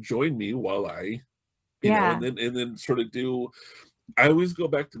ones. So join me while I, and then sort of do. I always go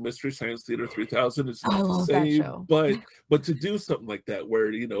back to Mystery Science Theater 3000. It's not the same, but to do something like that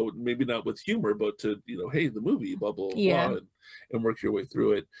where, maybe not with humor, but to, hey, the movie, blah, blah, blah, and work your way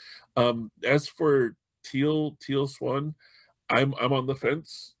through it. As for Teal Swan, I'm on the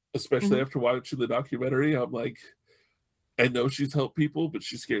fence, especially after watching the documentary. I'm like, I know she's helped people, but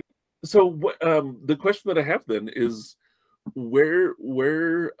she's scared. So what, the question that I have then is where,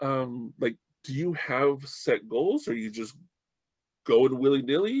 like, do you have set goals, or you just going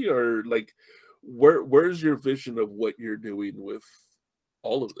willy-nilly, or like where's your vision of what you're doing with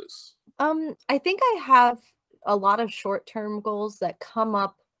all of this? I think I have a lot of short-term goals that come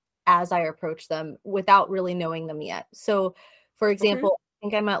up as I approach them without really knowing them yet. So for example, I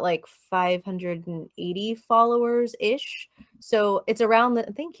think I'm at like 580 followers ish. So it's around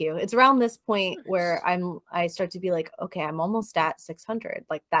it's around this point where I start to be like, okay, I'm almost at 600.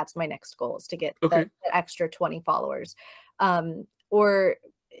 Like that's my next goal, is to get the extra 20 followers. Or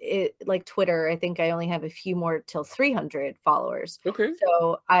it, like Twitter, I think I only have a few more till 300 followers.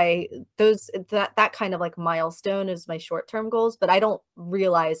 So that kind of like milestone is my short-term goals, but I don't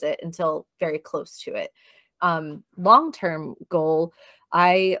realize it until very close to it. Long-term goal,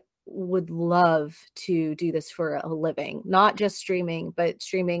 I would love to do this for a living, not just streaming, but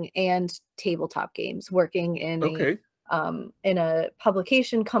streaming and tabletop games, working in a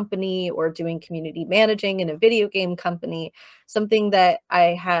publication company, or doing community managing in a video game company, something that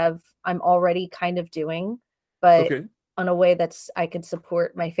I'm already kind of doing, but on a way I could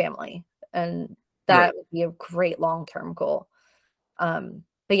support my family. And that would be a great long-term goal. But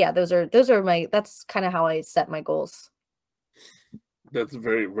yeah, that's kind of how I set my goals. That's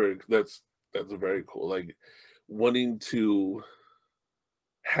very, very, that's very cool. Like wanting to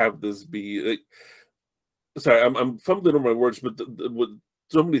have this be like, sorry, I'm fumbling on my words, but with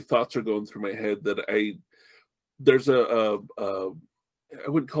so many thoughts are going through my head that there's I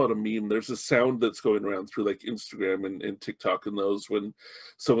wouldn't call it a meme. There's a sound that's going around through like Instagram and TikTok and those, when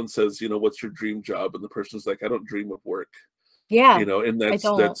someone says, what's your dream job? And the person's like, I don't dream of work. Yeah. And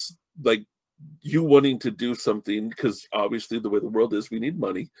that's like you wanting to do something, because obviously the way the world is, we need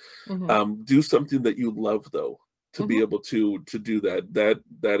money. Do something that you love, though, to be able to do that.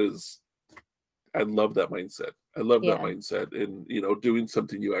 That is, I love that mindset. I love that mindset, and doing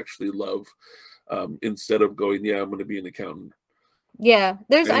something you actually love, instead of going, I'm going to be an accountant. Yeah,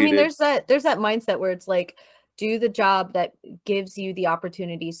 there's that mindset where it's like, do the job that gives you the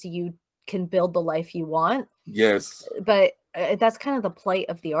opportunity so you can build the life you want. Yes. But that's kind of the plight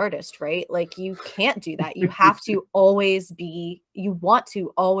of the artist, right? Like you can't do that. You have to always you want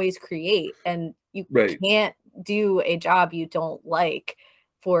to always create, and you can't do a job you don't like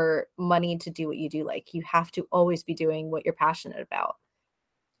for money to do what you do like. You have to always be doing what you're passionate about.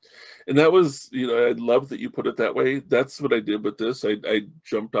 And that was, I love that you put it that way. That's what I did with this. I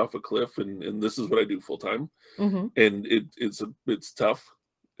jumped off a cliff, and this is what I do full time. And it's tough.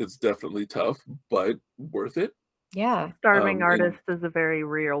 It's definitely tough, but worth it. Yeah. Starving artist is a very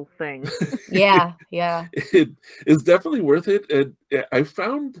real thing. Yeah. It is definitely worth it. And I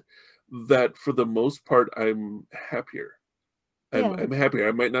found that for the most part, I'm happier. I'm happier.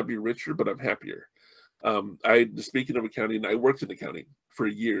 I might not be richer, but I'm happier. Speaking of accounting, I worked in accounting for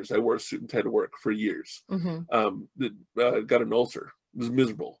years. I wore a suit and tie to work for years. Got an ulcer. It was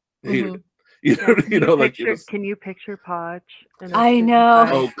miserable. Hated it. Can you picture Poch? I know.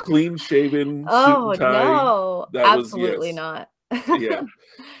 Oh, clean shaven. Oh, suit and tie. No, absolutely not. Yeah.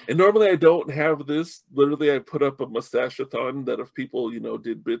 And normally I don't have this. Literally, I put up a mustache-a-thon that if people,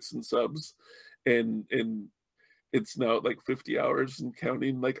 did bits and subs, and it's now like 50 hours and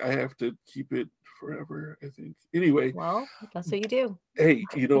counting. Like I have to keep it forever, I think. Anyway. Well, that's what you do. Hey,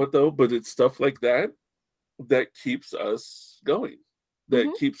 you know what though? But it's stuff like that keeps us going.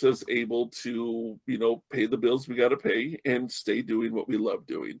 That keeps us able to, pay the bills we got to pay and stay doing what we love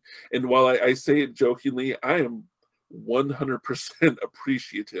doing. And while I say it jokingly, I am 100%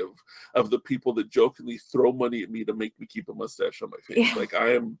 appreciative of the people that jokingly throw money at me to make me keep a mustache on my face. Yeah. Like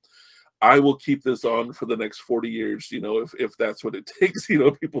I will keep this on for the next 40 years, if that's what it takes,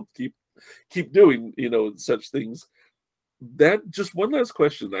 people keep doing, such things. That, just one last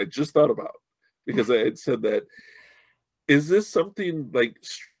question I just thought about, because I had said that. Is this something like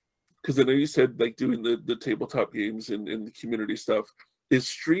because I know you said like doing the tabletop games and the community stuff. Is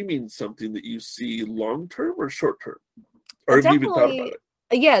streaming something that you see long term or short term? Or have you even thought about it?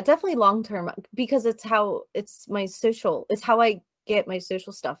 Yeah, definitely long term, because it's how it's how I get my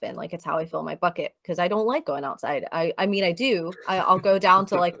social stuff in. Like, it's how I fill my bucket, because I don't like going outside. I mean, I do. I'll go down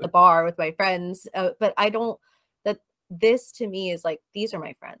to like the bar with my friends, but I don't. That this to me is like, these are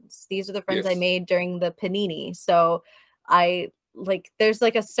my friends. These are the friends I made during the panini. So I like, there's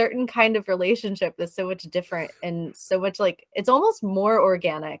like a certain kind of relationship that's so much different and so much like, it's almost more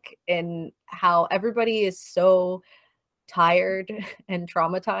organic in how everybody is so tired and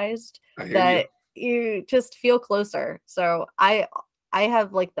traumatized that you just feel closer. So I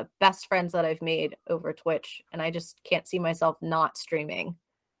have like the best friends that I've made over Twitch, and I just can't see myself not streaming.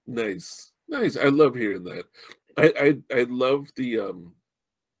 Nice. I love hearing that. I love the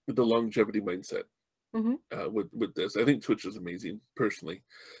longevity mindset with this. I think Twitch is amazing personally.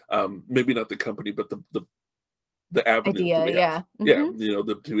 Maybe not the company, but the avenue idea, that we have. yeah.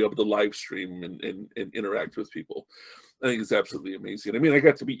 To be able to live stream and interact with people. I think it's absolutely amazing. I mean, I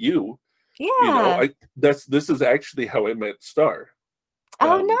got to meet you. Yeah. This is actually how I met Starr.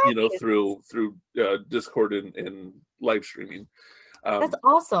 Oh, nice. Through Discord and live streaming. That's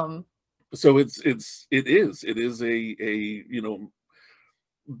awesome. So it is a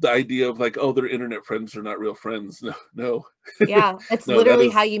the idea of like, oh, their internet friends are not real friends. No. Yeah, it's literally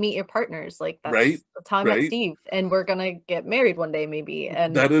how you meet your partners. Like, that's how I met Steve, and we're gonna get married one day maybe.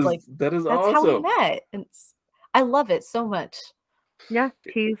 And that is like, that's awesome. How we met. And I love it so much. Yeah,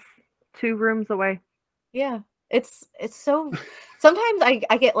 he's 2 rooms away. Yeah, it's so. Sometimes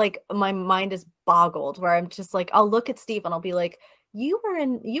I get like, my mind is boggled, where I'm just like, I'll look at Steve and I'll be like, you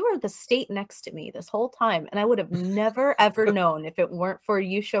were the state next to me this whole time, and I would have never ever known if it weren't for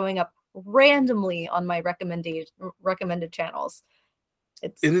you showing up randomly on my recommended channels.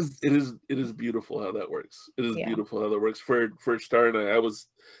 It is beautiful how that works. It is beautiful how that works. For Starr and I was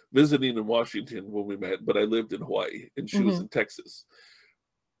visiting in Washington when we met, but I lived in Hawaii and she was in Texas.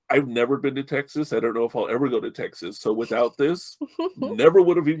 I've never been to Texas. I don't know if I'll ever go to Texas. So without this, never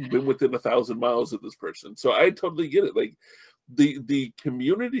would have even been within 1,000 miles of this person. So I totally get it. Like the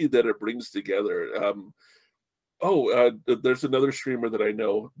community that it brings together. There's another streamer that I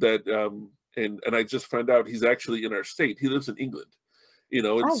know that and I just found out he's actually in our state. He lives in England. He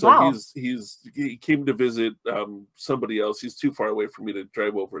came to visit somebody else. He's too far away for me to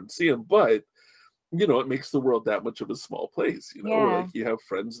drive over and see him, but it makes the world that much of a small place, where like you have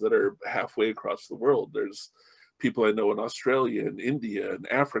friends that are halfway across the world. There's people I know in Australia and India and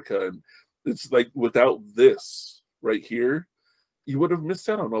Africa. And it's like, without this right here, you would have missed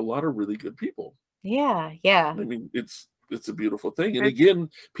out on a lot of really good people. Yeah. I mean, it's a beautiful thing. And again,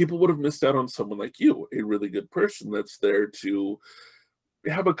 people would have missed out on someone like you, a really good person that's there to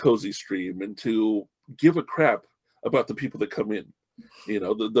have a cozy stream and to give a crap about the people that come in.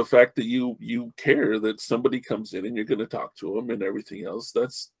 The fact that you care that somebody comes in and you're going to talk to them and everything else,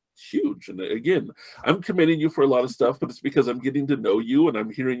 that's huge. And again, I'm commending you for a lot of stuff, but it's because I'm getting to know you and I'm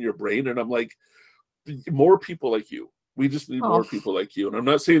hearing your brain, and I'm like, more people like you. We just need more people like you. And I'm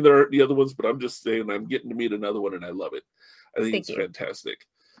not saying there aren't the other ones, but I'm just saying I'm getting to meet another one and I love it. I think it's fantastic.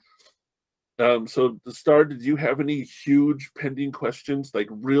 So Starr, did you have any huge pending questions, like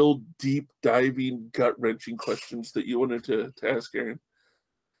real deep diving, gut wrenching questions that you wanted to ask Erin?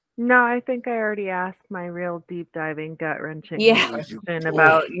 No, I think I already asked my real deep diving, gut wrenching question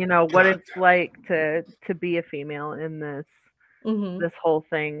about, what it's like to be a female in this this whole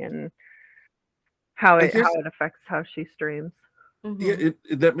thing, and how it affects how she streams. Yeah,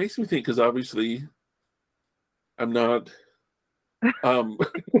 that makes me think, because obviously I'm not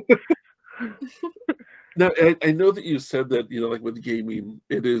now, I know that you said that, like with gaming,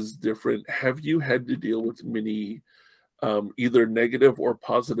 it is different. Have you had to deal with many either negative or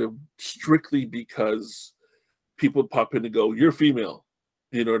positive, strictly because people pop in and go, "You're female,"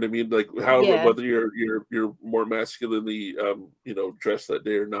 you know what I mean? Like, whether you're more masculinely dressed that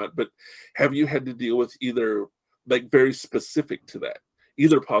day or not. But have you had to deal with either, like, very specific to that,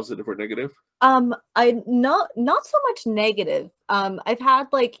 either positive or negative? I not so much negative. I've had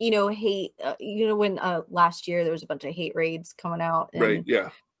like, hate, when last year there was a bunch of hate raids coming out. And, right. Yeah.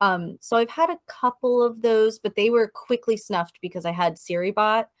 So I've had a couple of those, but they were quickly snuffed because I had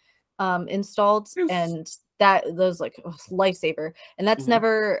SiriBot installed, and that was like a lifesaver. And that's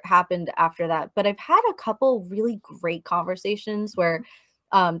never happened after that. But I've had a couple really great conversations where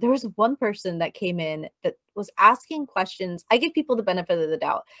there was one person that came in that was asking questions. I give people the benefit of the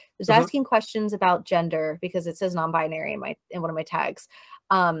doubt. Was asking questions about gender, because it says non-binary in one of my tags.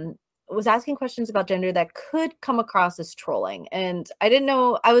 was asking questions about gender that could come across as trolling. And I didn't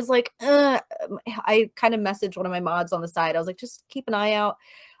know, I was like, I kind of messaged one of my mods on the side. I was like, just keep an eye out.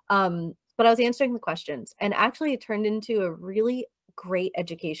 But I was answering the questions, and actually it turned into a really great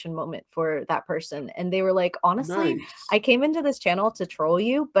education moment for that person. And they were like, honestly, Nice. I came into this channel to troll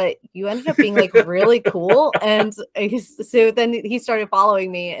you, but you ended up being like really cool. And so then he started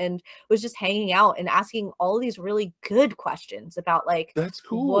following me and was just hanging out and asking all these really good questions about like, that's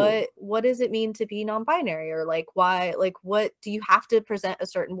cool. What does it mean to be non-binary, or like why, like what do you have to present a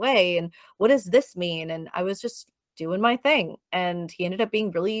certain way, and what does this mean? And I was just doing my thing, and he ended up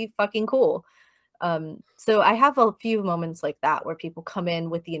being really fucking cool. So I have a few moments like that where people come in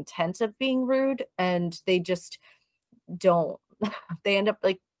with the intent of being rude, and they just don't. They end up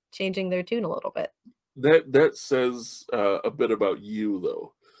like changing their tune a little bit. That says a bit about you,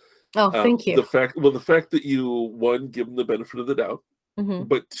 though. Oh, thank you. The fact that you, one, give them the benefit of the doubt,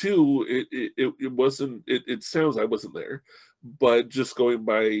 but two, it wasn't. It sounds, I wasn't there, but just going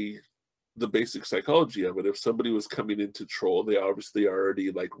by the basic psychology of it, if somebody was coming in to troll, they obviously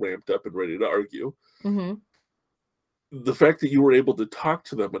already like ramped up and ready to argue. The fact that you were able to talk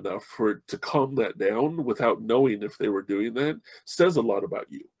to them enough to calm that down without knowing if they were doing that says a lot about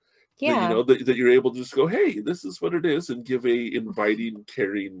you. Yeah. That, you know, that you're able to just go, hey, this is what it is, and give a inviting,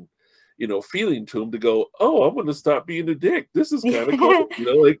 caring, you know, feeling to them to go, oh, I'm going to stop being a dick. This is kind of cool. You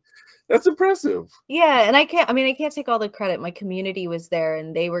know, like, that's impressive. Yeah, and I can't take all the credit. My community was there,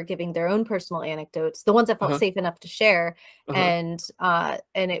 and they were giving their own personal anecdotes, the ones I felt safe enough to share. And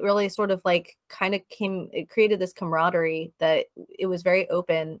it really sort of like kind of it created this camaraderie that it was very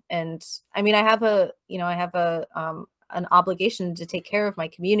open. And I mean, I have an obligation to take care of my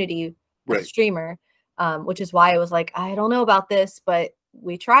community as a streamer, which is why I was like, I don't know about this, but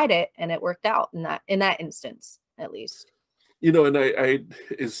we tried it and it worked out in that instance, at least. You know, and I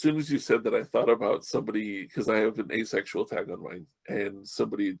as soon as you said that, I thought about somebody, because I have an asexual tag on mine, and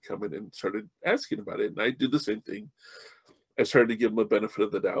somebody had come in and started asking about it, and I did the same thing. I started to give them a benefit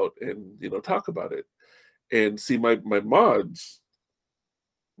of the doubt and, you know, talk about it. And see, my mods,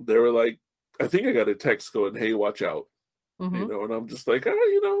 they were like, I think I got a text going, hey, watch out. You know, and I'm just like,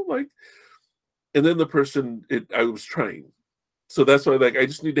 you know, like, and then the person, I was trying. So that's why, like, I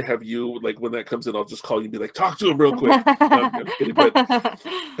just need to have you, like, when that comes in, I'll just call you and be like, talk to him real quick. No, I'm kidding,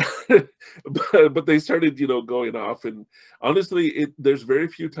 but they started, you know, going off. And honestly, there's very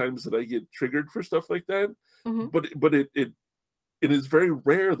few times that I get triggered for stuff like that. But it is very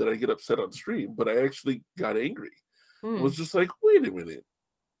rare that I get upset on stream. But I actually got angry. I was just like, wait a minute,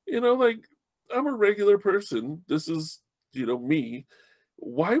 you know, like, I'm a regular person. This is, you know, me.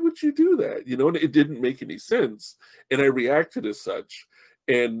 Why would you do that? You know, and it didn't make any sense. And I reacted as such.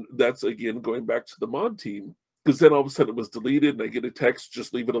 And that's, again, going back to the mod team, because then all of a sudden it was deleted and I get a text,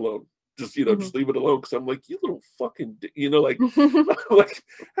 just leave it alone. Just, you know, just leave it alone. Because I'm like, you little fucking, you know, like, like,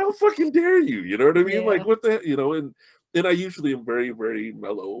 how fucking dare you? You know what I mean? Yeah. Like, what the, you know, and I usually am very, very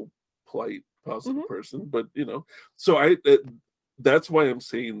mellow, polite, positive person. But, you know, so that's why I'm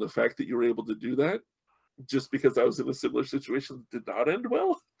saying the fact that you were able to do that, just because I was in a similar situation, did not end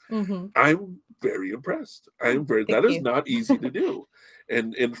well. I'm very impressed. That is not easy to do.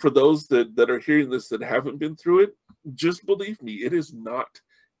 And for those that are hearing this that haven't been through it, just believe me, it is not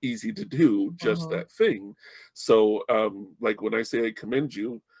easy to do just that thing. So like when I say I commend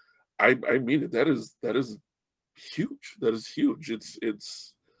you, I mean it. That is huge. That is huge.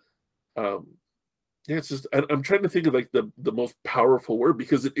 It's yeah, it's just, I'm trying to think of like the most powerful word,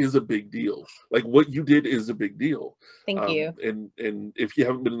 because it is a big deal. Like what you did is a big deal. Thank you. And if you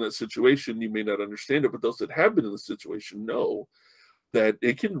haven't been in that situation, you may not understand it, but those that have been in the situation know that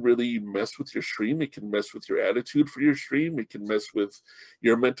it can really mess with your stream. It can mess with your attitude for your stream. It can mess with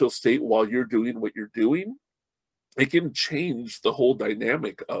your mental state while you're doing what you're doing. It can change the whole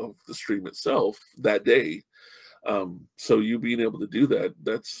dynamic of the stream itself that day. So you being able to do that,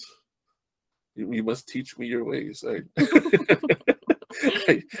 you must teach me your ways. I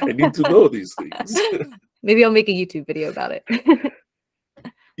need to know these things. Maybe I'll make a YouTube video about it.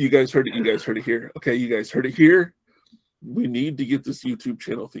 You guys heard it. You guys heard it here. Okay, you guys heard it here. We need to get this YouTube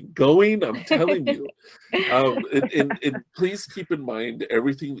channel thing going. I'm telling you. And please keep in mind,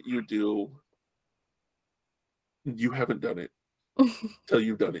 everything that you do, you haven't done it till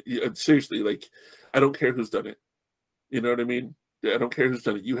you've done it. Seriously, like, I don't care who's done it. You know what I mean? I don't care who's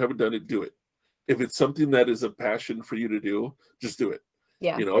done it. You haven't done it, do it. If it's something that is a passion for you to do, just do it.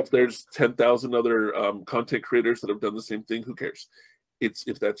 Yeah. You know, if there's 10,000 other content creators that have done the same thing, who cares?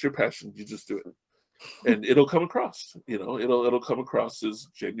 If that's your passion, you just do it. And it'll come across, you know, it'll come across as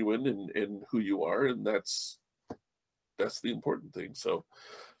genuine and who you are. And that's the important thing. So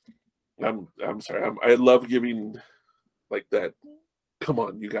I'm sorry. I love giving like that. Come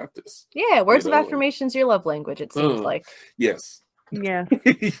on, you got this. Yeah, words of affirmation's your love language, it seems like. Yes. Yes.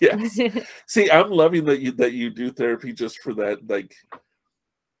 Yes. See, I'm loving that you do therapy just for that. Like,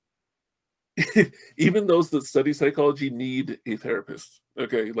 even those that study psychology need a therapist.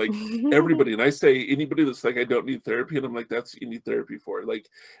 Okay, like everybody, and I say anybody that's like, I don't need therapy, and I'm like, that's what you need therapy for. Like,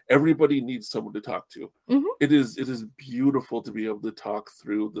 everybody needs someone to talk to. It is beautiful to be able to talk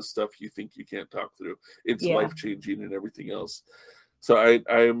through the stuff you think you can't talk through. It's life-changing and everything else. So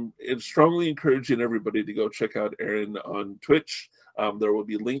I'm strongly encouraging everybody to go check out Erin on Twitch. There will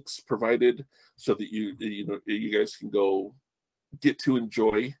be links provided so that you guys can go get to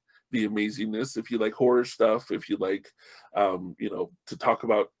enjoy the amazingness. If you like horror stuff, if you like to talk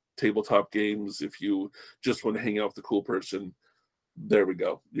about tabletop games, if you just want to hang out with a cool person, there we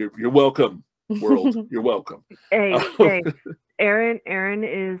go. You're welcome, world. You're welcome. Hey. Erin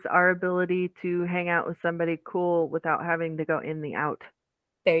is our ability to hang out with somebody cool without having to go in the out.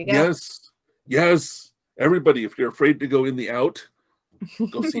 There you go. Yes. Everybody, if you're afraid to go in the out,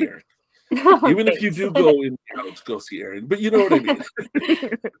 go see Erin. Even if you do go in the out, go see Erin. But you know what I mean.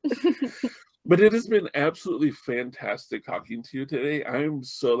 But it has been absolutely fantastic talking to you today. I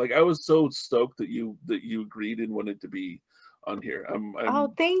was so stoked that you agreed and wanted to be on here.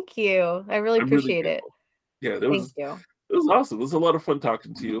 Oh, thank you. I really appreciate it. Yeah, Thank you. It was awesome. It was a lot of fun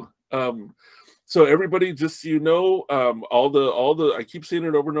talking to you. So everybody, just so you know, all the I keep saying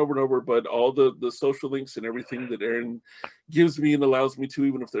it over and over and over, but all the social links and everything that Erin gives me and allows me to,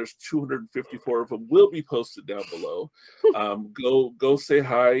 even if there's 254 of them, will be posted down below. Go say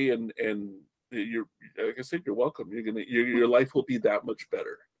hi, and you're, like I said, you're welcome. Your life will be that much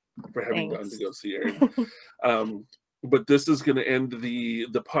better for having gone to go see Erin. But this is going to end the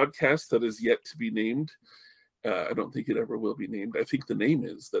podcast that is yet to be named. I don't think it ever will be named. I think the name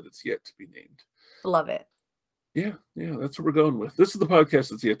is that it's yet to be named. Love it. Yeah, that's what we're going with. This is the podcast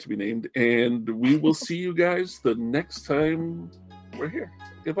that's yet to be named, and we will see you guys the next time we're here.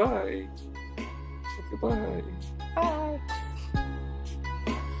 Goodbye. Goodbye. Bye.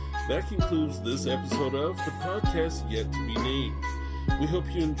 That concludes this episode of the podcast yet to be named. We hope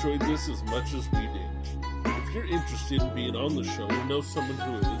you enjoyed this as much as we did. If you're interested in being on the show or know someone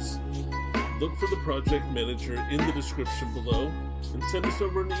who is, look for the project manager in the description below and send us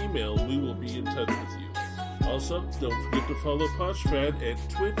over an email. We will be in touch with you. Also, don't forget to follow Pochfad at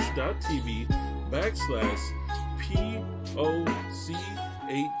twitch.tv/POCHFAD.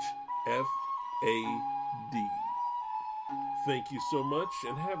 Thank you so much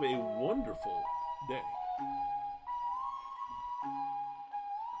and have a wonderful day.